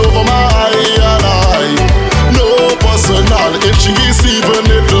 Shades over my eye and eye. No personal, if she gets even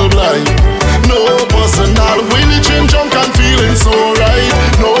little blind. No personal, Willie Jin drunk and feeling so right.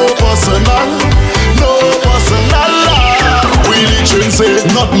 No personal, no personal. Willie Jin say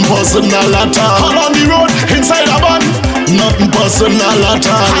nothing personal at all. All on the road, inside a van, nothing personal at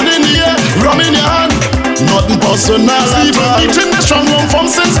all. Hand in the air, rum in your hand. Nothing personal at all. Even eating the strong room from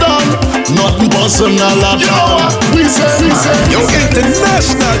since dawn. Nothing personal at all. We say. Yo,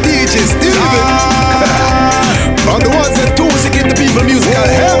 international DJ Steven. On the ones and twos to get the people musical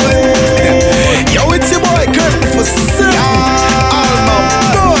heaven. Yo, it's your boy Curtin for certain. All my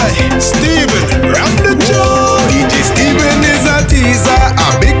boy Steven, round the joint. DJ Steven is a teaser,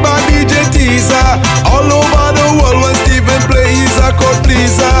 a big bad DJ teaser. All over the world when Steven play, he's a crowd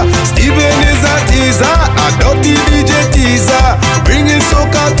pleaser. Steven is a teaser, a dirty DJ teaser. Bringing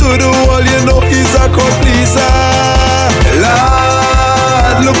soca to the world, you know he's a crowd pleaser.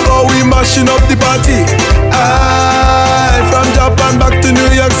 Lord, look how we mashing up the party. From Japan back to New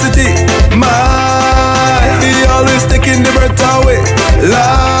York City. He always taking the breath away.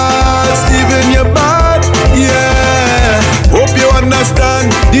 Lord, Steven, you're bad, yeah. Hope you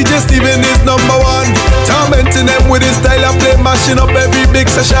understand, DJ Steven is number 1. Tormenting them with his style of play, mashing up every big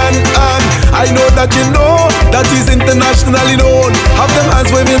session. I know that you know that he's internationally known. Have them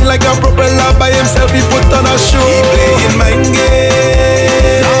hands waving like a propeller. By himself he put on a show. He playing mind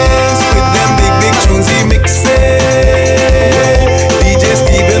games with them big tunes he mixing. DJ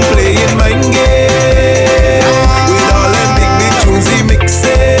Steven playing mind games with all them big tunes he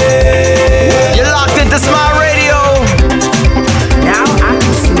mixing. You're locked into Smart Radio. Now I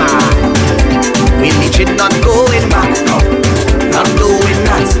can smile. Willie Jin not going back. Not doing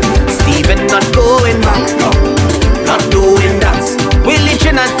that. Steven not going back. Not doing that. Willie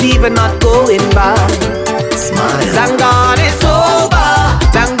Jin and Steven not going back. Smile. Thank God it's over.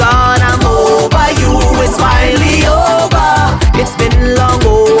 Thank God I'm over you. It's finally over. It's been long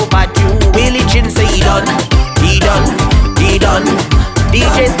overdue. Willie Jin say he done. He done. He done.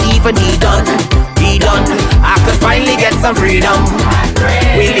 DJ Steven he done. He done. I could finally get some freedom.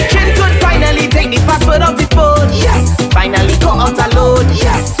 Willie Jin could finally take the password of the phone. Yes. Finally go out alone.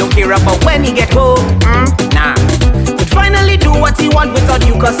 Yes. Don't care about when he get home. Nah. Could finally do what he want without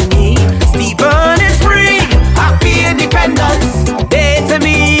you cussing me. Steven is free. Happy independence. Hey to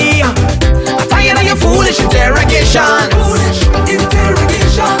me. I'm tired of your foolish interrogation. I'm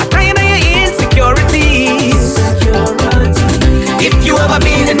tired of your insecurities. If you ever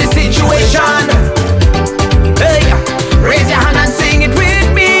situation. Hey, raise your hand and sing it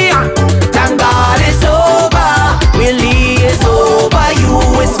with me. Thank God it's over, really it's over. You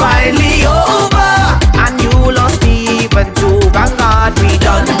is finally over, and you lost even too. Thank God we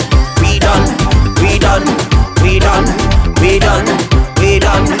done, we done, we done, we done, we done, we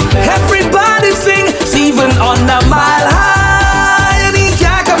done. Everybody sing, Stephen on the mile high, and he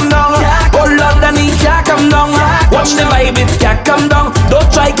can't come down. Oh Lord, and he can't come down. Watch the vibe, it can't come down.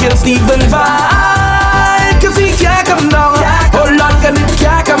 Don't try kill Stephen vibe, cause he can't come down. Oh Lord, and it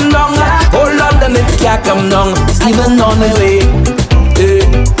can't come down. Oh Lord, and it can't come down. Stephen on his way,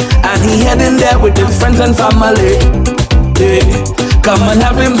 and he heading there with his friends and family. Come and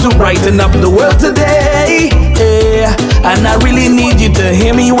help him to brighten up the world today. And I really need you to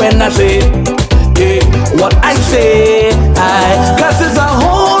hear me when I say what I say. Cause there's a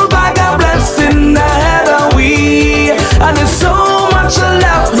whole bag of blessing ahead of we, and there's so much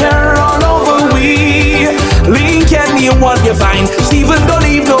left here all over we. Link anyone you find, Stephen don't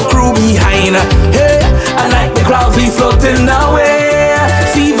leave no crew behind. Hey, and like the crowds we floating away,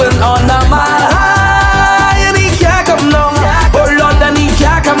 Stephen on the mile high, and he can't come down. Oh Lord, and he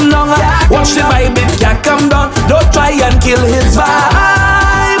can't come down. Watch the vibe, it can't come down. Don't try and kill his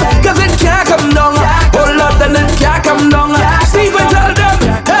vibe, cause it can't come down. Oh Lord, and it can't come down. Stephen, tell them,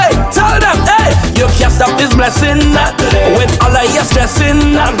 hey, you can't stop his blessing with all of your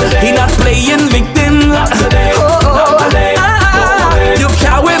stressing. He not playing victim. You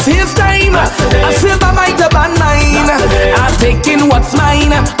can't waste his time. I feel my mind to ban mine. I'm taking what's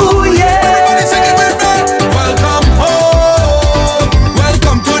mine. Ooh yeah. Everybody sing it with me. Welcome home.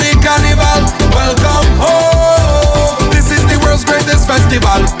 Welcome to the carnival. Welcome home. This is the world's greatest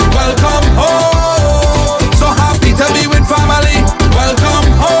festival. Welcome home. So happy to be with family. Welcome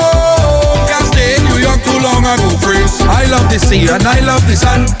home. Can't stay in New York too long and go freeze. I love the sea and I love the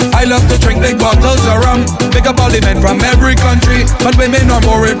sun. I love to drink big bottles of rum. Big up all the men from every country, but women are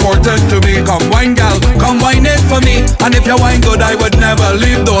more important to me. Come wine, gal, come wine it for me. And if you wine good, I would never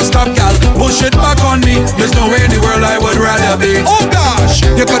leave. Don't stop, gal, push it back on me. There's nowhere in the world I would rather be. Oh gosh,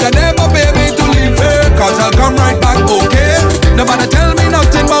 you coulda never pay me to leave here, cause I'll come right back, okay? Nobody tell me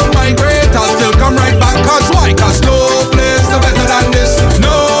nothing about my great, I'll still come right back. Cause why? Cause no place no better than this.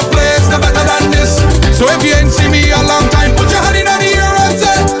 No place no better than this. So if you ain't see me a long time, put your hand in the air and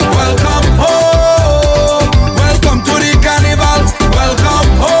say welcome home. Welcome to the carnival. Welcome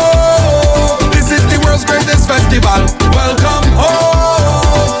home. This is the world's greatest festival. Welcome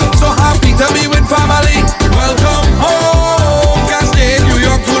home. So happy to be with family. Welcome home. Can't stay in New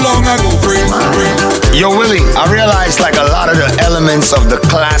York too long and go free. Yo, Willie, I realized like a lot of the elements of the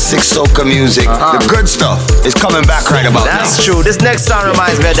classic soca music, the good stuff, is coming back right about now. That's true. This next song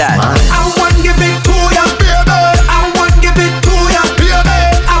reminds me of that. I want to give it to ya, baby. I want to give it to ya, baby.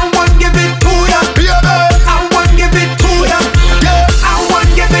 I want to give it to ya, baby. I want to give it to ya, yeah. I want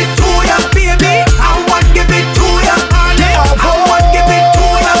to give it to ya, baby. I want to give it to ya, honey. I want to give it to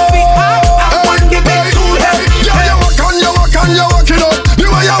ya, sweetheart. I want to give it to ya. Yeah, you walk on, you walk it up.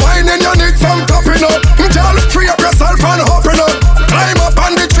 The way you whining, you need some topping up. Girl, free up yourself and hopping up. Climb up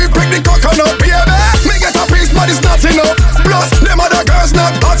on the tree, pick the coconut, baby. Me get a piece, but it's not enough. Plus, them other girls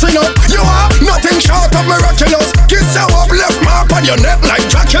not hot enough. You are nothing short of miraculous. Kiss your up, left mark on your neck like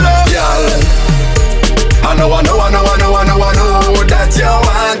Dracula. Girl, I know that you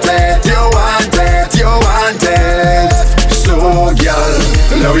want it, you want it, you want it. So, girl,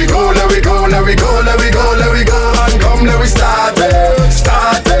 let we go, let we go, let we go, let we go, let we go, and come, let we start it,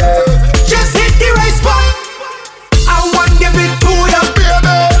 start it. Just hit the right spot. I want to give it to ya,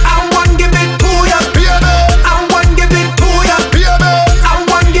 baby. I want to give it to ya, baby. I want to give it to ya, baby. I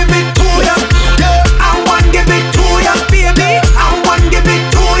want to give it to ya, yeah. I want to give it to ya, baby. I want to give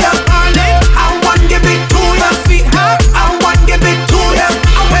it to ya, honey. I want to give it to ya, sweetheart. I want to give it to ya.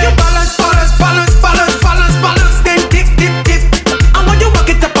 I want you balance, balance, balance, balance, balance, balance. Then dip, dip, dip. I want you walk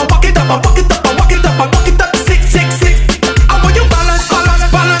it up, walk it up, walk it up, walk it up.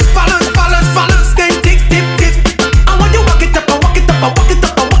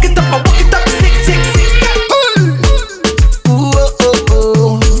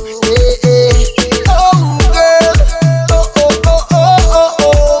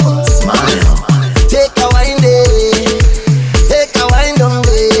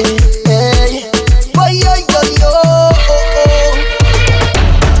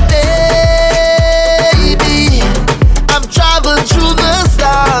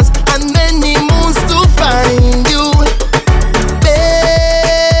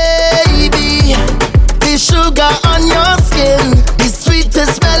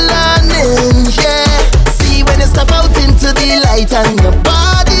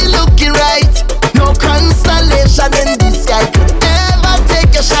 constellation in the sky could ever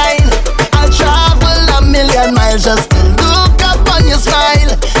take your shine. I'll travel 1,000,000 miles just to look up on your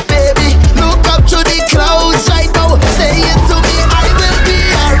smile. Baby, look up to the clouds right now. Say it to me, I will be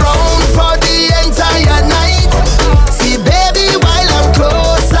around for the entire night. See, baby, while I'm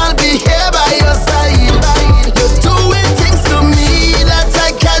close, I'll be here by your side. You're doing things to me that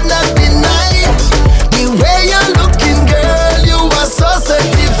I cannot deny. The way you're looking, girl, you are so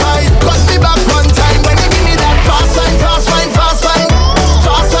certified. Cut me back one time when you give me that fast wine, fast wine, fast wine.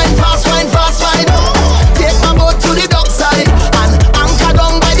 Fast wine, fast wine, fast wine. Take my boat to the dockside and anchor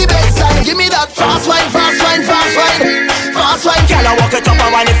down by the bedside. Give me that fast wine, fast wine, fast wine. Fast wine, girl, I walk it up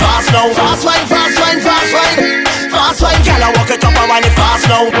and wine it fast now. Fast wine, fast wine, fast wine. Fast wine, girl, I walk it up and wine it fast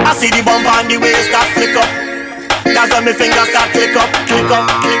now. I see the bump on the waist start flick up. That's when my fingers start click up, click up,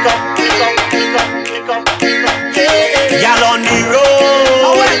 click up, click up, click up, click up, click up. Yeah, girl on the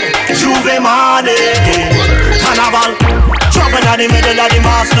road, Juve Money, Carnival. Jumping at the middle of the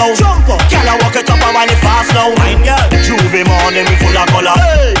mass now. Jump up, girl, I walk it up and wine it fast now. Mine girl, Juve Money, me full of color.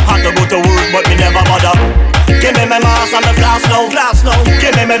 Had to go to work, but me never bother. Give me my mask and my flask now, flask now.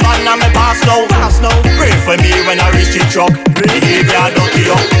 Give me my van and my pass now, pass now. Pray for me when I reach the truck. Behavior dirty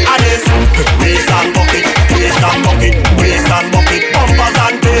up, and it's waist and bucket, waist and bucket, waist and bucket, bumpers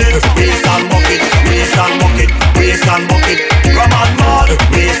and tails, waist and bucket, waist and bucket, waist and bucket. Come on, mud,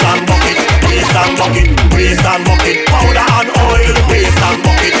 waist and bucket, waist and bucket, waist and bucket, powder and oil, waist and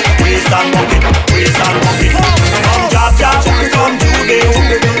bucket, waist and bucket, waist and bucket. Come jab jab, come Juve,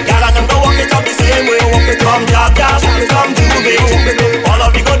 girl and them go walk it up the same way. Come jab jab, come Juve, all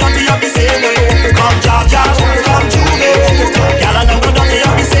of the go dirty up the same way. Come jab jab, come Juve, girl and them go dirty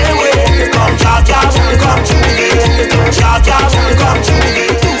up the same way. Come jab jab, come Juve, jab jab, come Juve.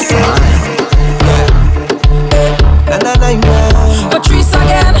 Patrice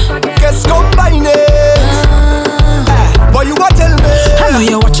again. Guess combine it. Boy, you what tell me? I know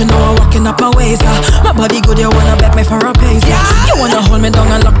you're watching, now I'm walking up my ways. My body good, you wanna beg me for a pace. You wanna hold me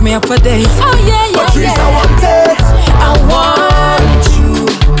down and lock me up for days. Oh yeah, yeah, Patrice, yeah. I want it. I want you,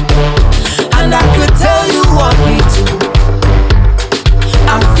 and I could tell you want me to.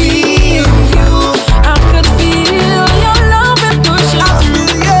 I feel you, I could feel your love and pushing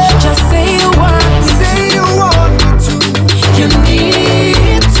through. Just say you want me, say you want me to. You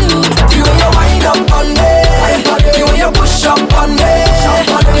need to. You way you wind up on me, you way you push up on me,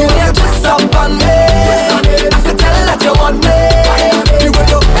 you way you twist up on me. I could tell that you want me. You way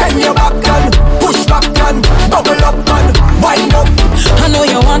you bend your back and push back and bubble up and wind up. I know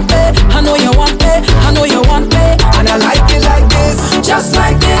you want me, I know you want me, I know you want me. And I like it like this, just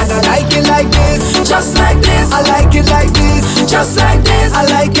like this. And I like it like this, just like this. I like it like this, just like this. I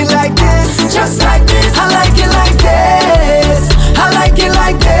like it like this, just like this. I like it like this, I like it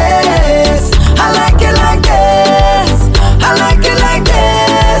like this, I like it like this, I like it like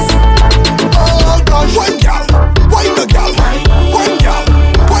this. Oh gosh, one girl, wine the girl, one girl,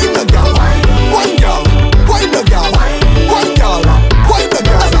 wine the girl, one girl, wine the girl, one girl, wine the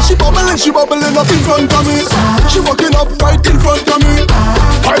girl. She bubbling up in front of me. She walking up right in front of me,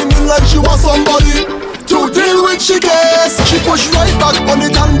 whining like she was somebody to deal with. She guess she push right back on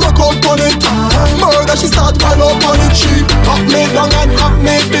it and broke out on it. Murder, she start pile up on it. She up me down and up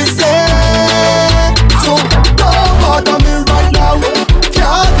me busy. So don't bother me right now,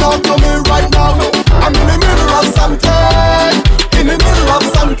 can't talk to me right now. I'm in the middle of something, in the middle of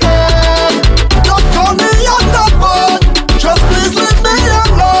something. Don't call me on the phone, just please leave me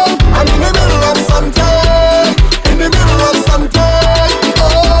alone. I'm in the middle of something, in the middle of something.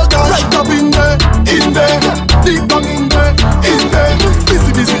 Oh God, right up in there, deep down in there, busy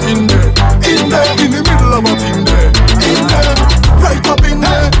in there, in the middle of a thing there, in there, right up in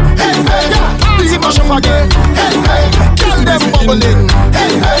there, deep mash up again, kill them bubbling,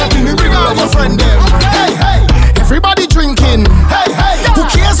 in the middle of a friend them, everybody drinking, who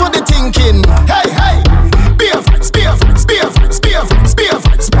cares what they thinking, beer fights, beer fights, beer fights, beer fights, beer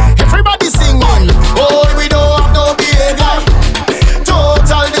fights, everybody singing, oh we don't have no behavior,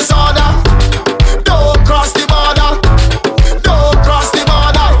 total disorder, don't cross the border, don't cross the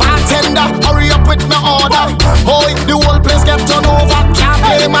border, bartender, hurry up with my order, oh if the whole place get turned over, can't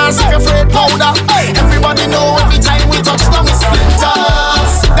play mass if you're afraid powder, everybody know every time we touch down it's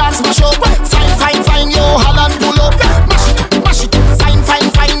splinters, dance my show, fine, fine, yo, Holland pull up, mash it, fine,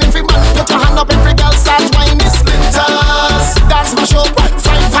 every man put your hand up, every girl start whining, splinters, dance my show,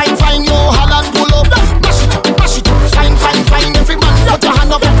 fine, yo, Holland pull up, mash it, fine, every man put your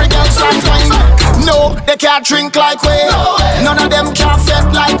hand up, every girl start whining. No, they can't drink like we, none of them can't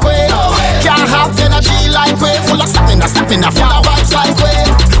fed like we, can't have energy like we, full of stamina, full of vibes like we,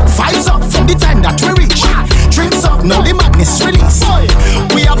 vibes up from the time that we reach,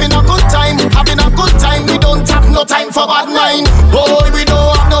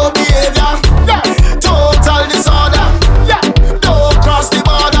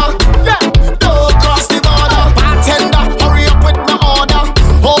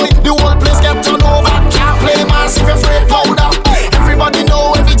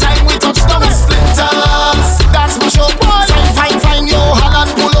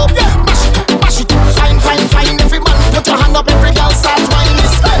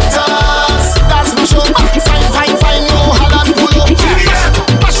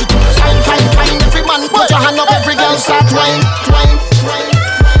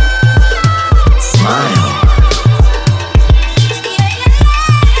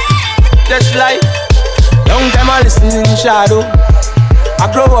 Prado.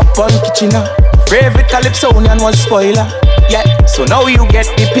 I grow up on Kitchener. Favorite Calypsonian was Spoiler. Yeah, so now you get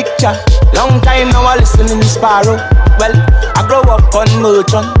the picture. Long time now I listen in Sparrow. Well, I grow up on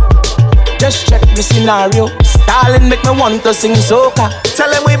Merchant. Just check the scenario. Stalin make me want to sing soca. Tell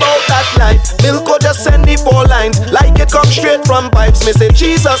them we bout that life. Milko just send the 4 lines. Like it come straight from pipes. Me say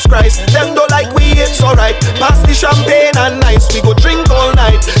Jesus Christ. Them don't like we, it's alright. Pass the champagne and nice. We go drink all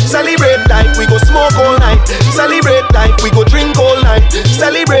night. Celebrate life, we go smoke all night. Celebrate life, we go drink all night.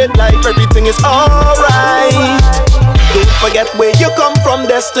 Celebrate life, everything is alright. Don't forget where you come from.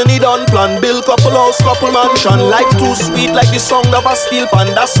 Destiny done plan. Build couple house, couple mansion. Life too sweet like the sound of a steel pan.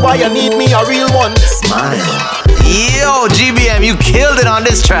 That's why you need me a real one. Smile. Yo, GBM, you killed it on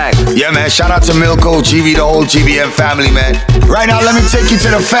this track. Yeah, man, shout out to Milko, GB, the whole GBM family, man. Right now, let me take you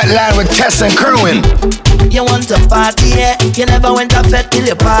to the Fat Land with Tess and Kerwin. You want to party, yeah? You never went to fete till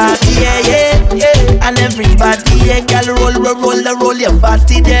you party, yeah, yeah, yeah. And everybody, yeah, girl, roll your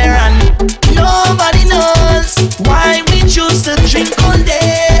body there. And nobody knows why we choose to drink all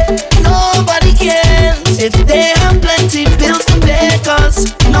day. Nobody cares if they have plenty bills to pay. Cause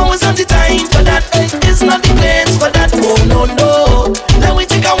now is not the time for that. It's not the place for that. Oh, no, no. Let me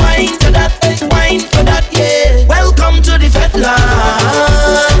take a wine to that. Wine for that, yeah. Welcome to the Fat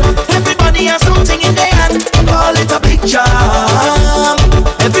Land. Everybody has something in their hand. Call it a big jam.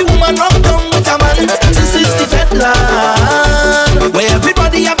 Every woman rub down with a man. This is the Fat Land, where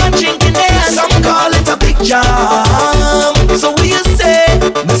everybody have a drink in their hand. Some call it a big jam. So we say,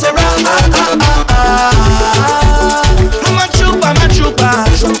 Mr. I'm a trooper.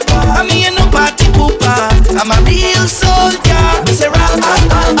 I'm here no party pooper. I'm a real soldier. Mr.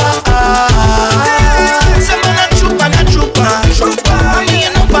 Some man a trooper. I'm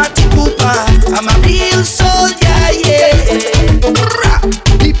here no party pooper. I'm a real soldier, yeah.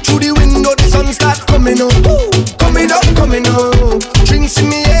 Peep through the window, the sun start coming up. Coming up. Drinks in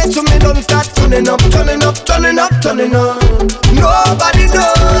me head, so me don't start turning up. Nobody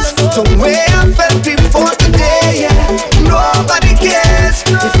knows the way I felt before today, yeah. Nobody cares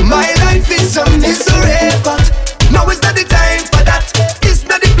if my life is a misery, but now is not the time for that. It's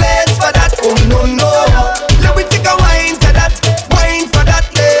not the place for that. Oh no, no. Let me take a wine for that,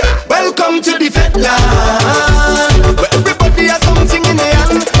 yeah. Welcome to the Fat Land, where everybody has something in their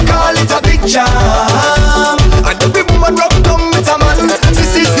hand. Call it a big jam. And every woman rub down with a man.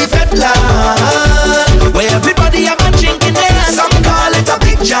 This is the Fat Land, where everybody have a drink in their hand. Some call it a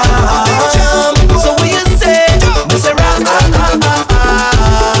big jam. So we say, Mr.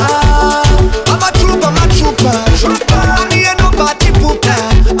 I'm a trooper. I'm here no party pooper.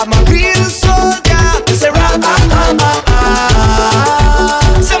 I'm a real soldier. Mr.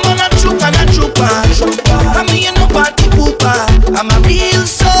 Someone a trooper. I'm here no party pooper. I'm a real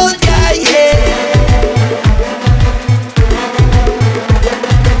soldier, yeah.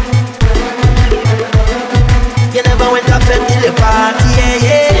 You never went up and till the party, yeah,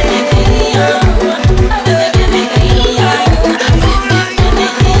 yeah.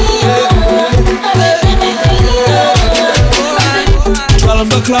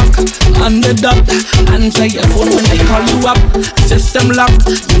 12 o'clock on the dot. Answer your phone when I call you up. System lock,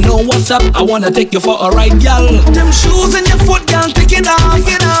 you know what's up. I wanna take you for a ride, y'all. Them shoes in your foot, girl, take it off.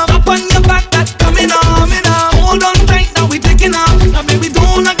 Up on your back, that coming off. Hold on tight, now we taking off. Now baby,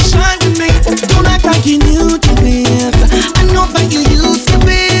 don't act shy with me. Don't act like you new to this. I know that you used to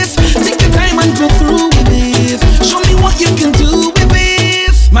this. Take your time and go through with this. Show me what you can do with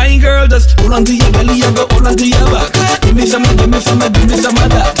this. My girl, just hold on to your belly, I go hold on to your back. Give me some of that.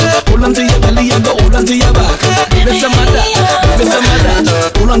 Hold on to your belly, I go hold on to your back. Give me some of that.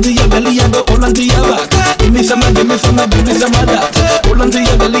 Hold on to your belly, I go hold on to your back. Give me some of that. Hold on to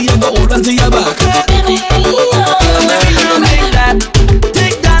your belly, I go hold on to your back. Baby girl,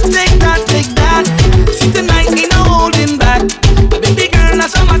 take that. See tonight ain't no holding back. Baby girl,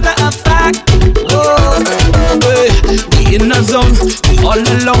 that's a matter of fact. Oh, we in a zone, we all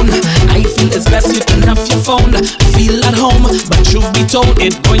alone. I feel it's best you turn off your phone. Feel at home, but truth be told,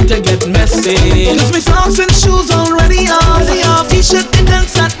 it's going to get messy. Cause my socks and shoes already off. T-shirt, the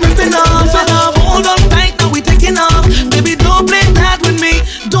dance that ripping off. Hold on tight, now we taking off. Baby, don't play that with me.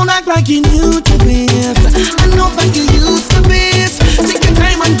 Don't act like you new to this. I know that you used to this. Take your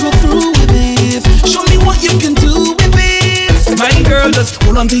time and go through with this. Show me what you can do with this. My girl, just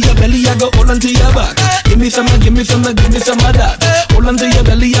hold on to your belly, I go hold on to your back. Give me some of that. Hold on to your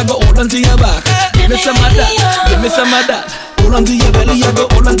belly, I go hold on to your back. Give me some of that. Hold on to your belly, I go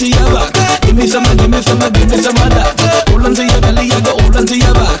hold on to your back. Give me some of that. Hold on to your belly, I go hold on to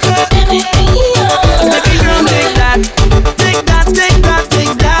your back. Baby girl, take that.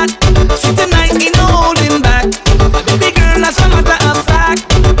 See tonight ain't no holding back. Baby girl,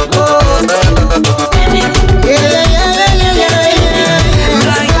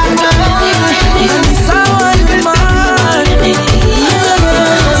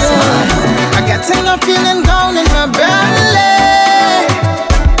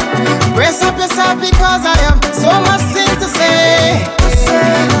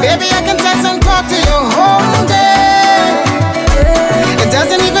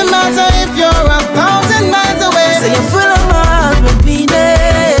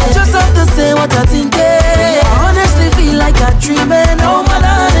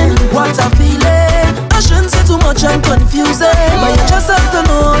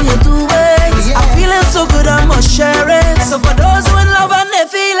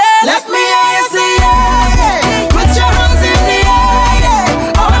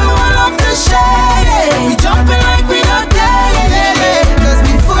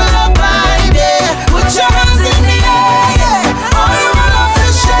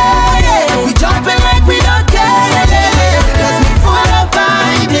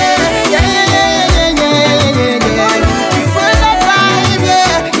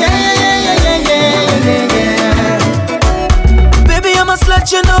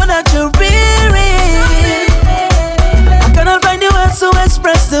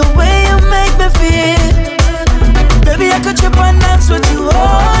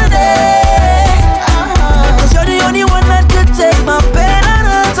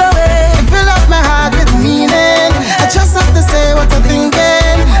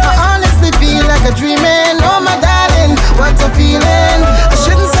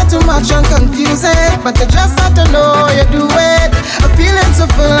 but you just have to know you do it. A feeling so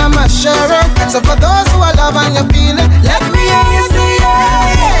full, I'm assured. So for those who are love and you're feeling, let me hear you say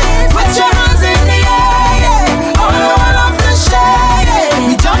yeah. Put your hands in the air, yeah. All you want off the share, yeah.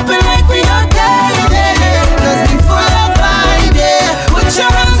 We jumping like we don't care, yeah. Cause we full of vibe, yeah. Put your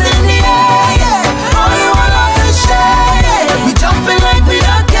hands in the air, yeah. All you want off the share, yeah. We jumping like we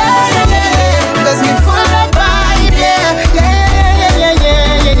don't care, yeah. Cause we full of vibe, yeah. Yeah, yeah, yeah,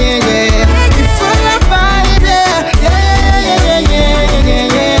 yeah, yeah, yeah. We full of vibe, yeah. Yeah, yeah, yeah, yeah, yeah,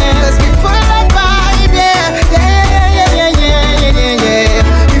 yeah. Cause we full of vibe, yeah. Yeah, yeah, yeah, yeah, yeah, yeah.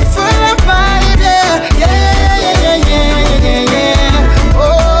 We full of vibe, yeah. Yeah, yeah, yeah, yeah, yeah, yeah.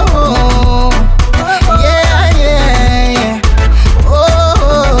 Oh, yeah, yeah, yeah.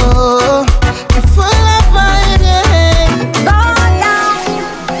 Oh, we full of vibe, yeah. Go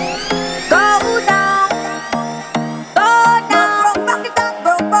down, go down,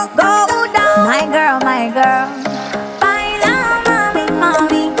 go down, go down. My girl, baila, mami,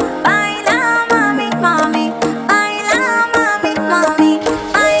 mami, baila, mami, mami, baila, mami, mami,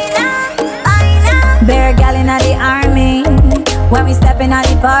 baila, baila. Bear gal inna the army, when we step inna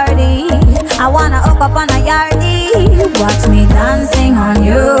the party, I wanna hook up on a yardie. Watch me dancing on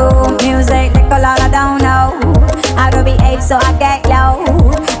you. Music like a lot I don't know. I don't behave so I get low.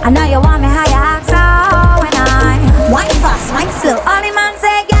 I know you want me how you act so when I wine fast, wine slow. All the man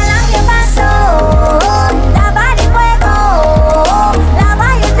say, girl, I'm your paso. La body fuego, la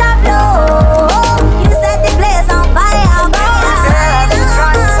body drop low. You set the place on fire, go.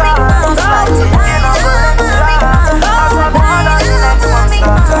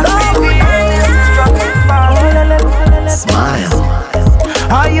 Smile.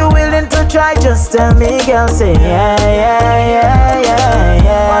 Are you willing to try? Just tell me, girl. Say yeah, yeah, yeah, yeah,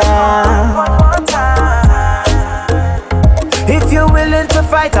 yeah. One more time. If you're willing to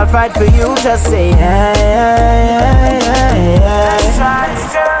fight, I'll fight for you. Just say yeah, yeah, yeah, yeah. Let's try,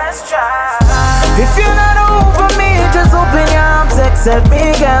 let's try. If you're not over me, just open your arms, accept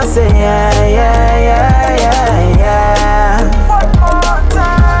me, girl. Say yeah, yeah, yeah, yeah, yeah. One more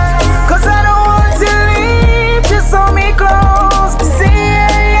time. 'Cause I don't want to leave, just hold me close. Say yeah,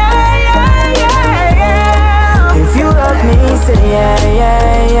 yeah, yeah, yeah, yeah. If you love me, say yeah,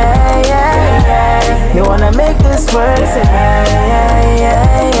 yeah, yeah, yeah, yeah. You wanna make this work, say yeah, yeah, yeah,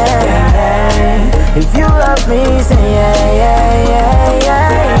 yeah, yeah. If you love me, say yeah, yeah, yeah,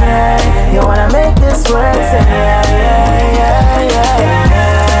 yeah, yeah. You wanna make this work, say yeah, yeah, yeah, yeah,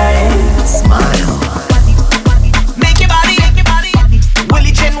 yeah. Smile. Make your body,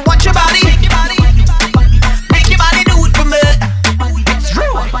 Willie Chin, watch your body. Make your body do it for me. It's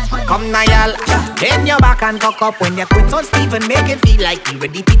true. Come now, y'all. Bend your back and cock up when you quit on Steven. Make it feel like you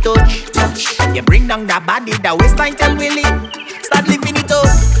ready to touch. You bring down that body, that waistline, tell Willie. Start lifting it up.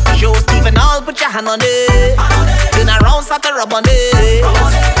 Show Steven all, put your hand on it. Turn around, start to rub on it.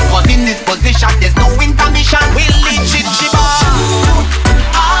 Cause in this position, there's no intermission. Willie Chin, shiba.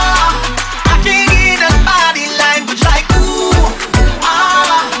 I can get a body language like ooh,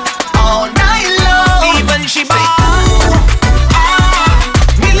 all night long. Steven Shiba,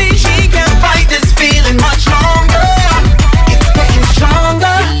 Willie, she can't fight this feeling much longer. It's getting stronger.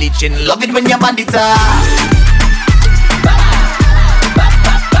 Willie Chin, love it when your body tight.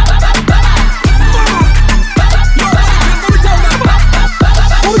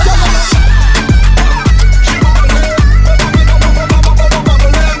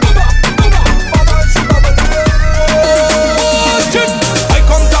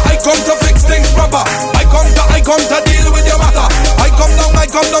 I come to deal with your matter. I come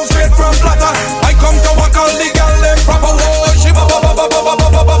down straight from Plata. I come to walk all the girl them proper. Oh, she bubbling,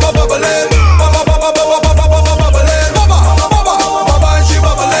 she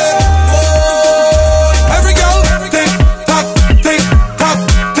bubbling. Oh, every girl, tick tock, tick tock,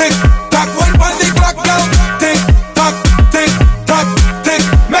 tick tock. One on the clock, girl, tick tock, tick tock, tick.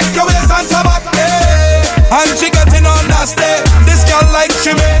 Make your waist dance back, yeah. And she getting on that stay. This girl like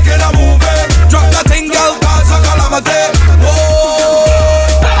she making a movie. Drop that thing, girl. Calamity. Whoa.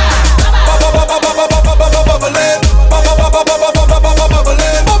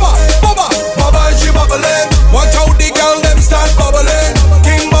 Bubble, she bubbling. Watch out the girl, them start bubbling.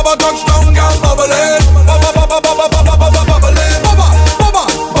 King Bubba touchdown, girl bubbling.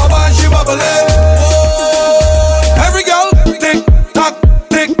 Bubba, she bubbling. Whoa. Every girl, tick tock,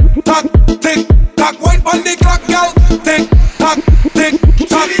 tick tock, tick tock. Wait on the clock, girl. Tick tock, tick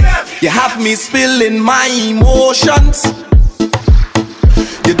tock. You have me spilling my emotions.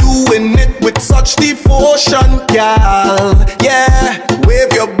 You're doing it with such devotion, girl. Yeah,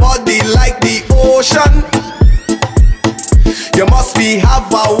 wave your body like the ocean. You must be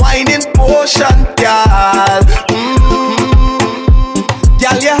have a whining potion, girl.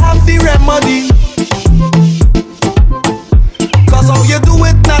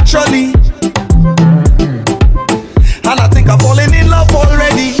 naturally. And I think I'm falling in love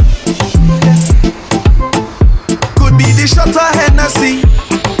already. Could be the shot of Hennessy.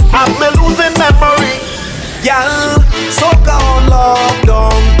 I'm losing memory. Girl, soca on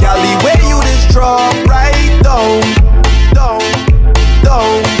lockdown. Girl, the way you just drop right down. Down,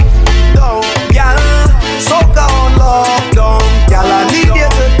 down, down. Girl, soca on lockdown. Girl, I need you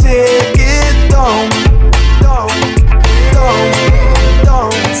to take it down. Down, down,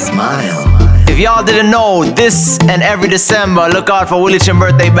 down. Smile. If y'all didn't know, this and every December, look out for Willie Chin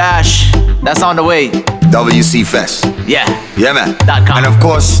Birthday Bash. That's on the way. WC Fest. Yeah. Yeah, man. .com. And of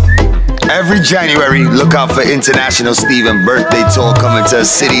course, every January, look out for International Steven Birthday Tour coming to a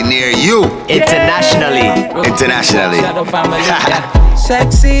city near you. Internationally. Internationally.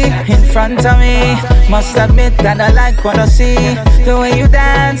 Sexy in front of me. Must admit that I like what I see. The way you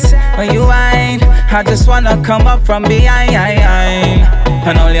dance, when you whine, I just wanna come up from behind.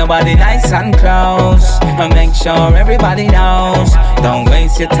 And hold your body nice and close, and make sure everybody knows. Don't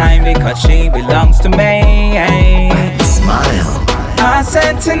waste your time because she belongs to me. Smile. I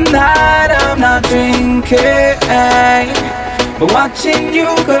said tonight I'm not drinking, but watching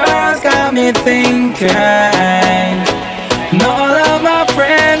you girls got me thinking. And all of my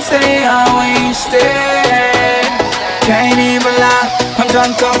friends, they are wasted. Can't even lie, I'm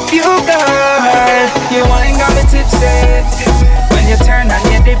drunk off you, girl. You ain't got me tipsy. When you turn and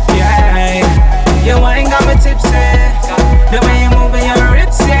you dip, yeah. You ain't got me tipsy. The way you move your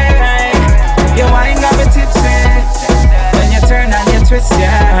hips, yeah. You ain't got me tipsy. When you turn and you twist,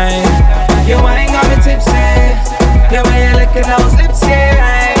 yeah. You ain't got me tipsy. The way you lick those lips,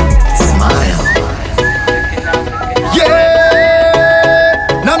 yeah. Smile. Yeah.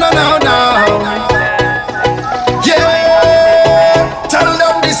 No. Yeah. Tell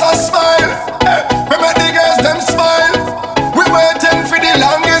them this a smile. We make the girls them smile. We waiting for the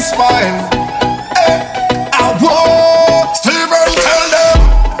longest while. I won't. Steven, tell them.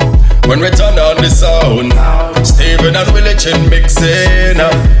 When we turn on the sound, Steven and Willie Chin mixing,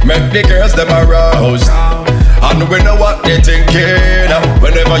 make the girls them aroused. And we know what they thinking.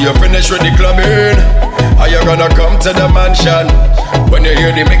 Whenever you finish with the clubbing, are you gonna come to the mansion? When you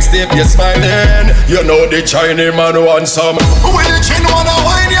hear the mixtape, you're smiling. You know the Chinese man wants some. Willie Chin wanna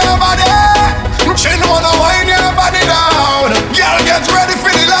wind your body. Chin wanna wind your body down. Girl, get ready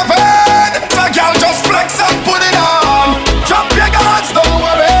for the loving. So girl, just flex and put it on. Drop your guards, don't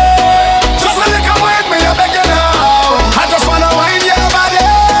worry. Just let it come with me, I beg you now. I just wanna wind your body.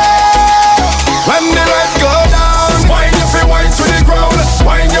 When the lights go down, wind your feet, wind to the ground.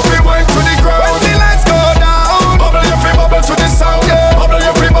 Wind your feet, wind to the ground. When the lights go down, bubble your feet, bubble to the sound. Bubble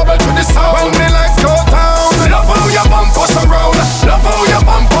your feet, bubble to the sound. When the lights go down, love how your bump us around. Love how your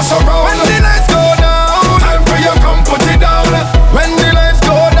bump us around. When the lights go down, time for you come put it down. When the lights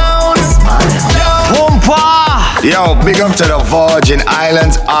go down, Yo, big up to the Virgin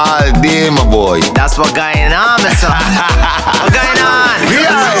Islands all day, my boy. That's what going on, Mr. What going on?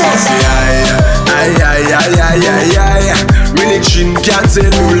 Willie Chin can't tell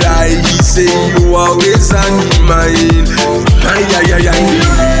you lie. He say you always on his mind.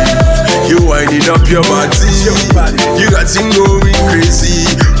 You winding up your body. You got him going crazy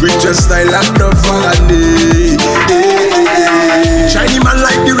with your style and the funny. Shiny man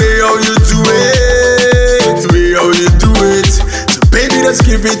like the way how you do it, the way how you do it. So baby, just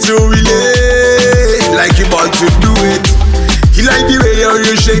give it to relate like you want to do it. He like the way how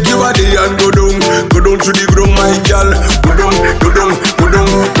you shake your body and go down to the ground, my girl. Go down.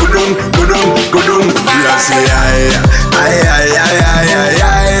 You say aye.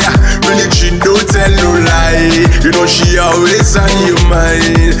 Willie Chin don't tell no lie. You know she always on your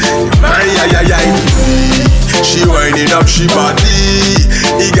mind. She winding up she body.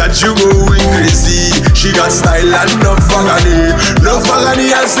 He got you going crazy. She got style and no fagani.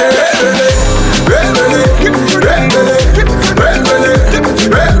 I say red belly.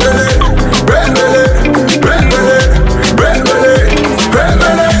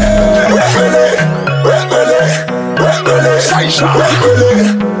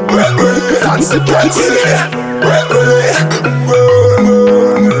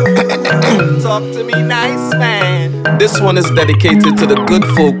 Talk to me nice, man. This one is dedicated to the good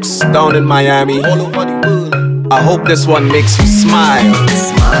folks down in Miami, all over the world. I hope this one makes you smile.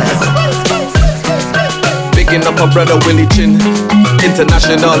 Bigging up my brother Willie Chin,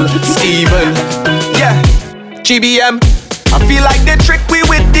 International Steven. Yeah, GBM. I feel like they trick we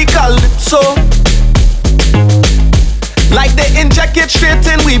with the calypso. Like they inject it straight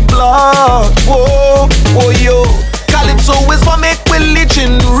in we blood. Whoa, yo. Calypso is what make Willie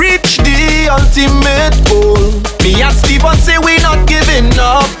Chin reach the ultimate goal. Me and Steven say we not giving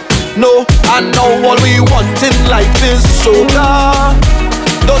up. No, and now all we want in life is soca.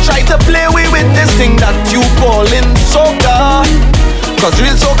 Don't try to play with this thing that you callin' soca. Cause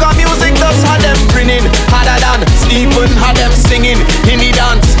real soca music does have them grinning, harder than Stephen had them singing. In the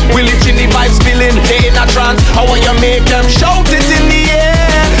dance, Willie Chinny vibes feeling, they in a trance. How will you make them shout it in the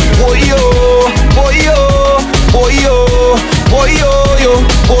air? Boy yo, boy yo, boy yo, boy yo, yo,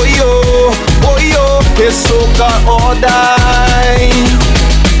 boy yo, boy yo. It's soca or die.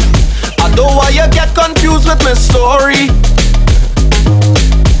 I don't want you get confused with my story.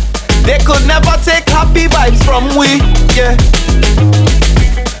 They could never take happy vibes from we, yeah.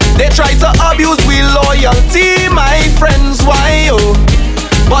 They try to abuse we loyalty, my friends, why, oh.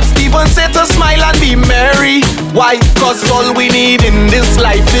 But Stephen said to smile and be merry. Why? Cause all we need in this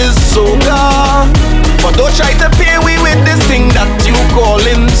life is soca. But don't try to pay with this thing that you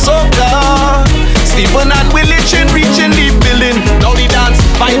callin' soca. Stephen and Willie Chin reaching the building. Now the dance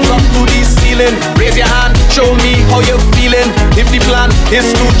vibes up to the ceiling. Raise your hand, show me how you're feeling. If the plan is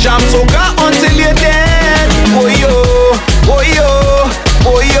to jam soca until you're dead. Boy yo, boy yo,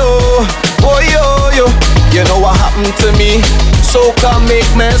 boy yo, boy yo, yo. You know what happened to me? Soca make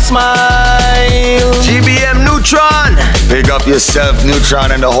me smile. GBM Neutron. Big up yourself,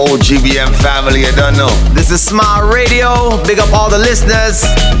 Neutron, and the whole GBM family. You don't know. This is Smile Radio. Big up all the listeners.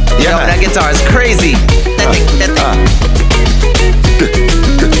 Yeah, man. That guitar is crazy.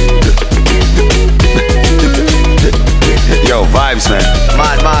 Yo, vibes, man.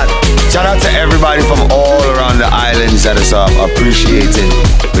 Mad. Shout out to everybody from all around the islands that is appreciating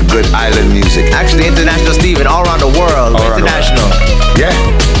the good island music. Actually, International Steven, all around the world. All international. Yeah,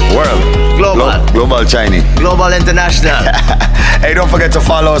 world. Global Chinese. Global international. Hey, don't forget to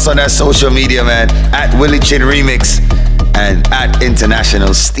follow us on that social media, man. At Willie Chin Remix and at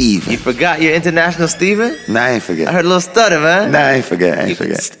International Steve. You forgot your International Steven? Nah, I ain't forget. I heard a little stutter, man. Nah, I ain't forget.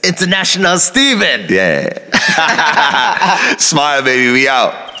 International Steven. Yeah. Smile, baby. We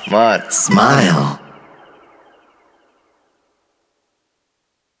out. Smile.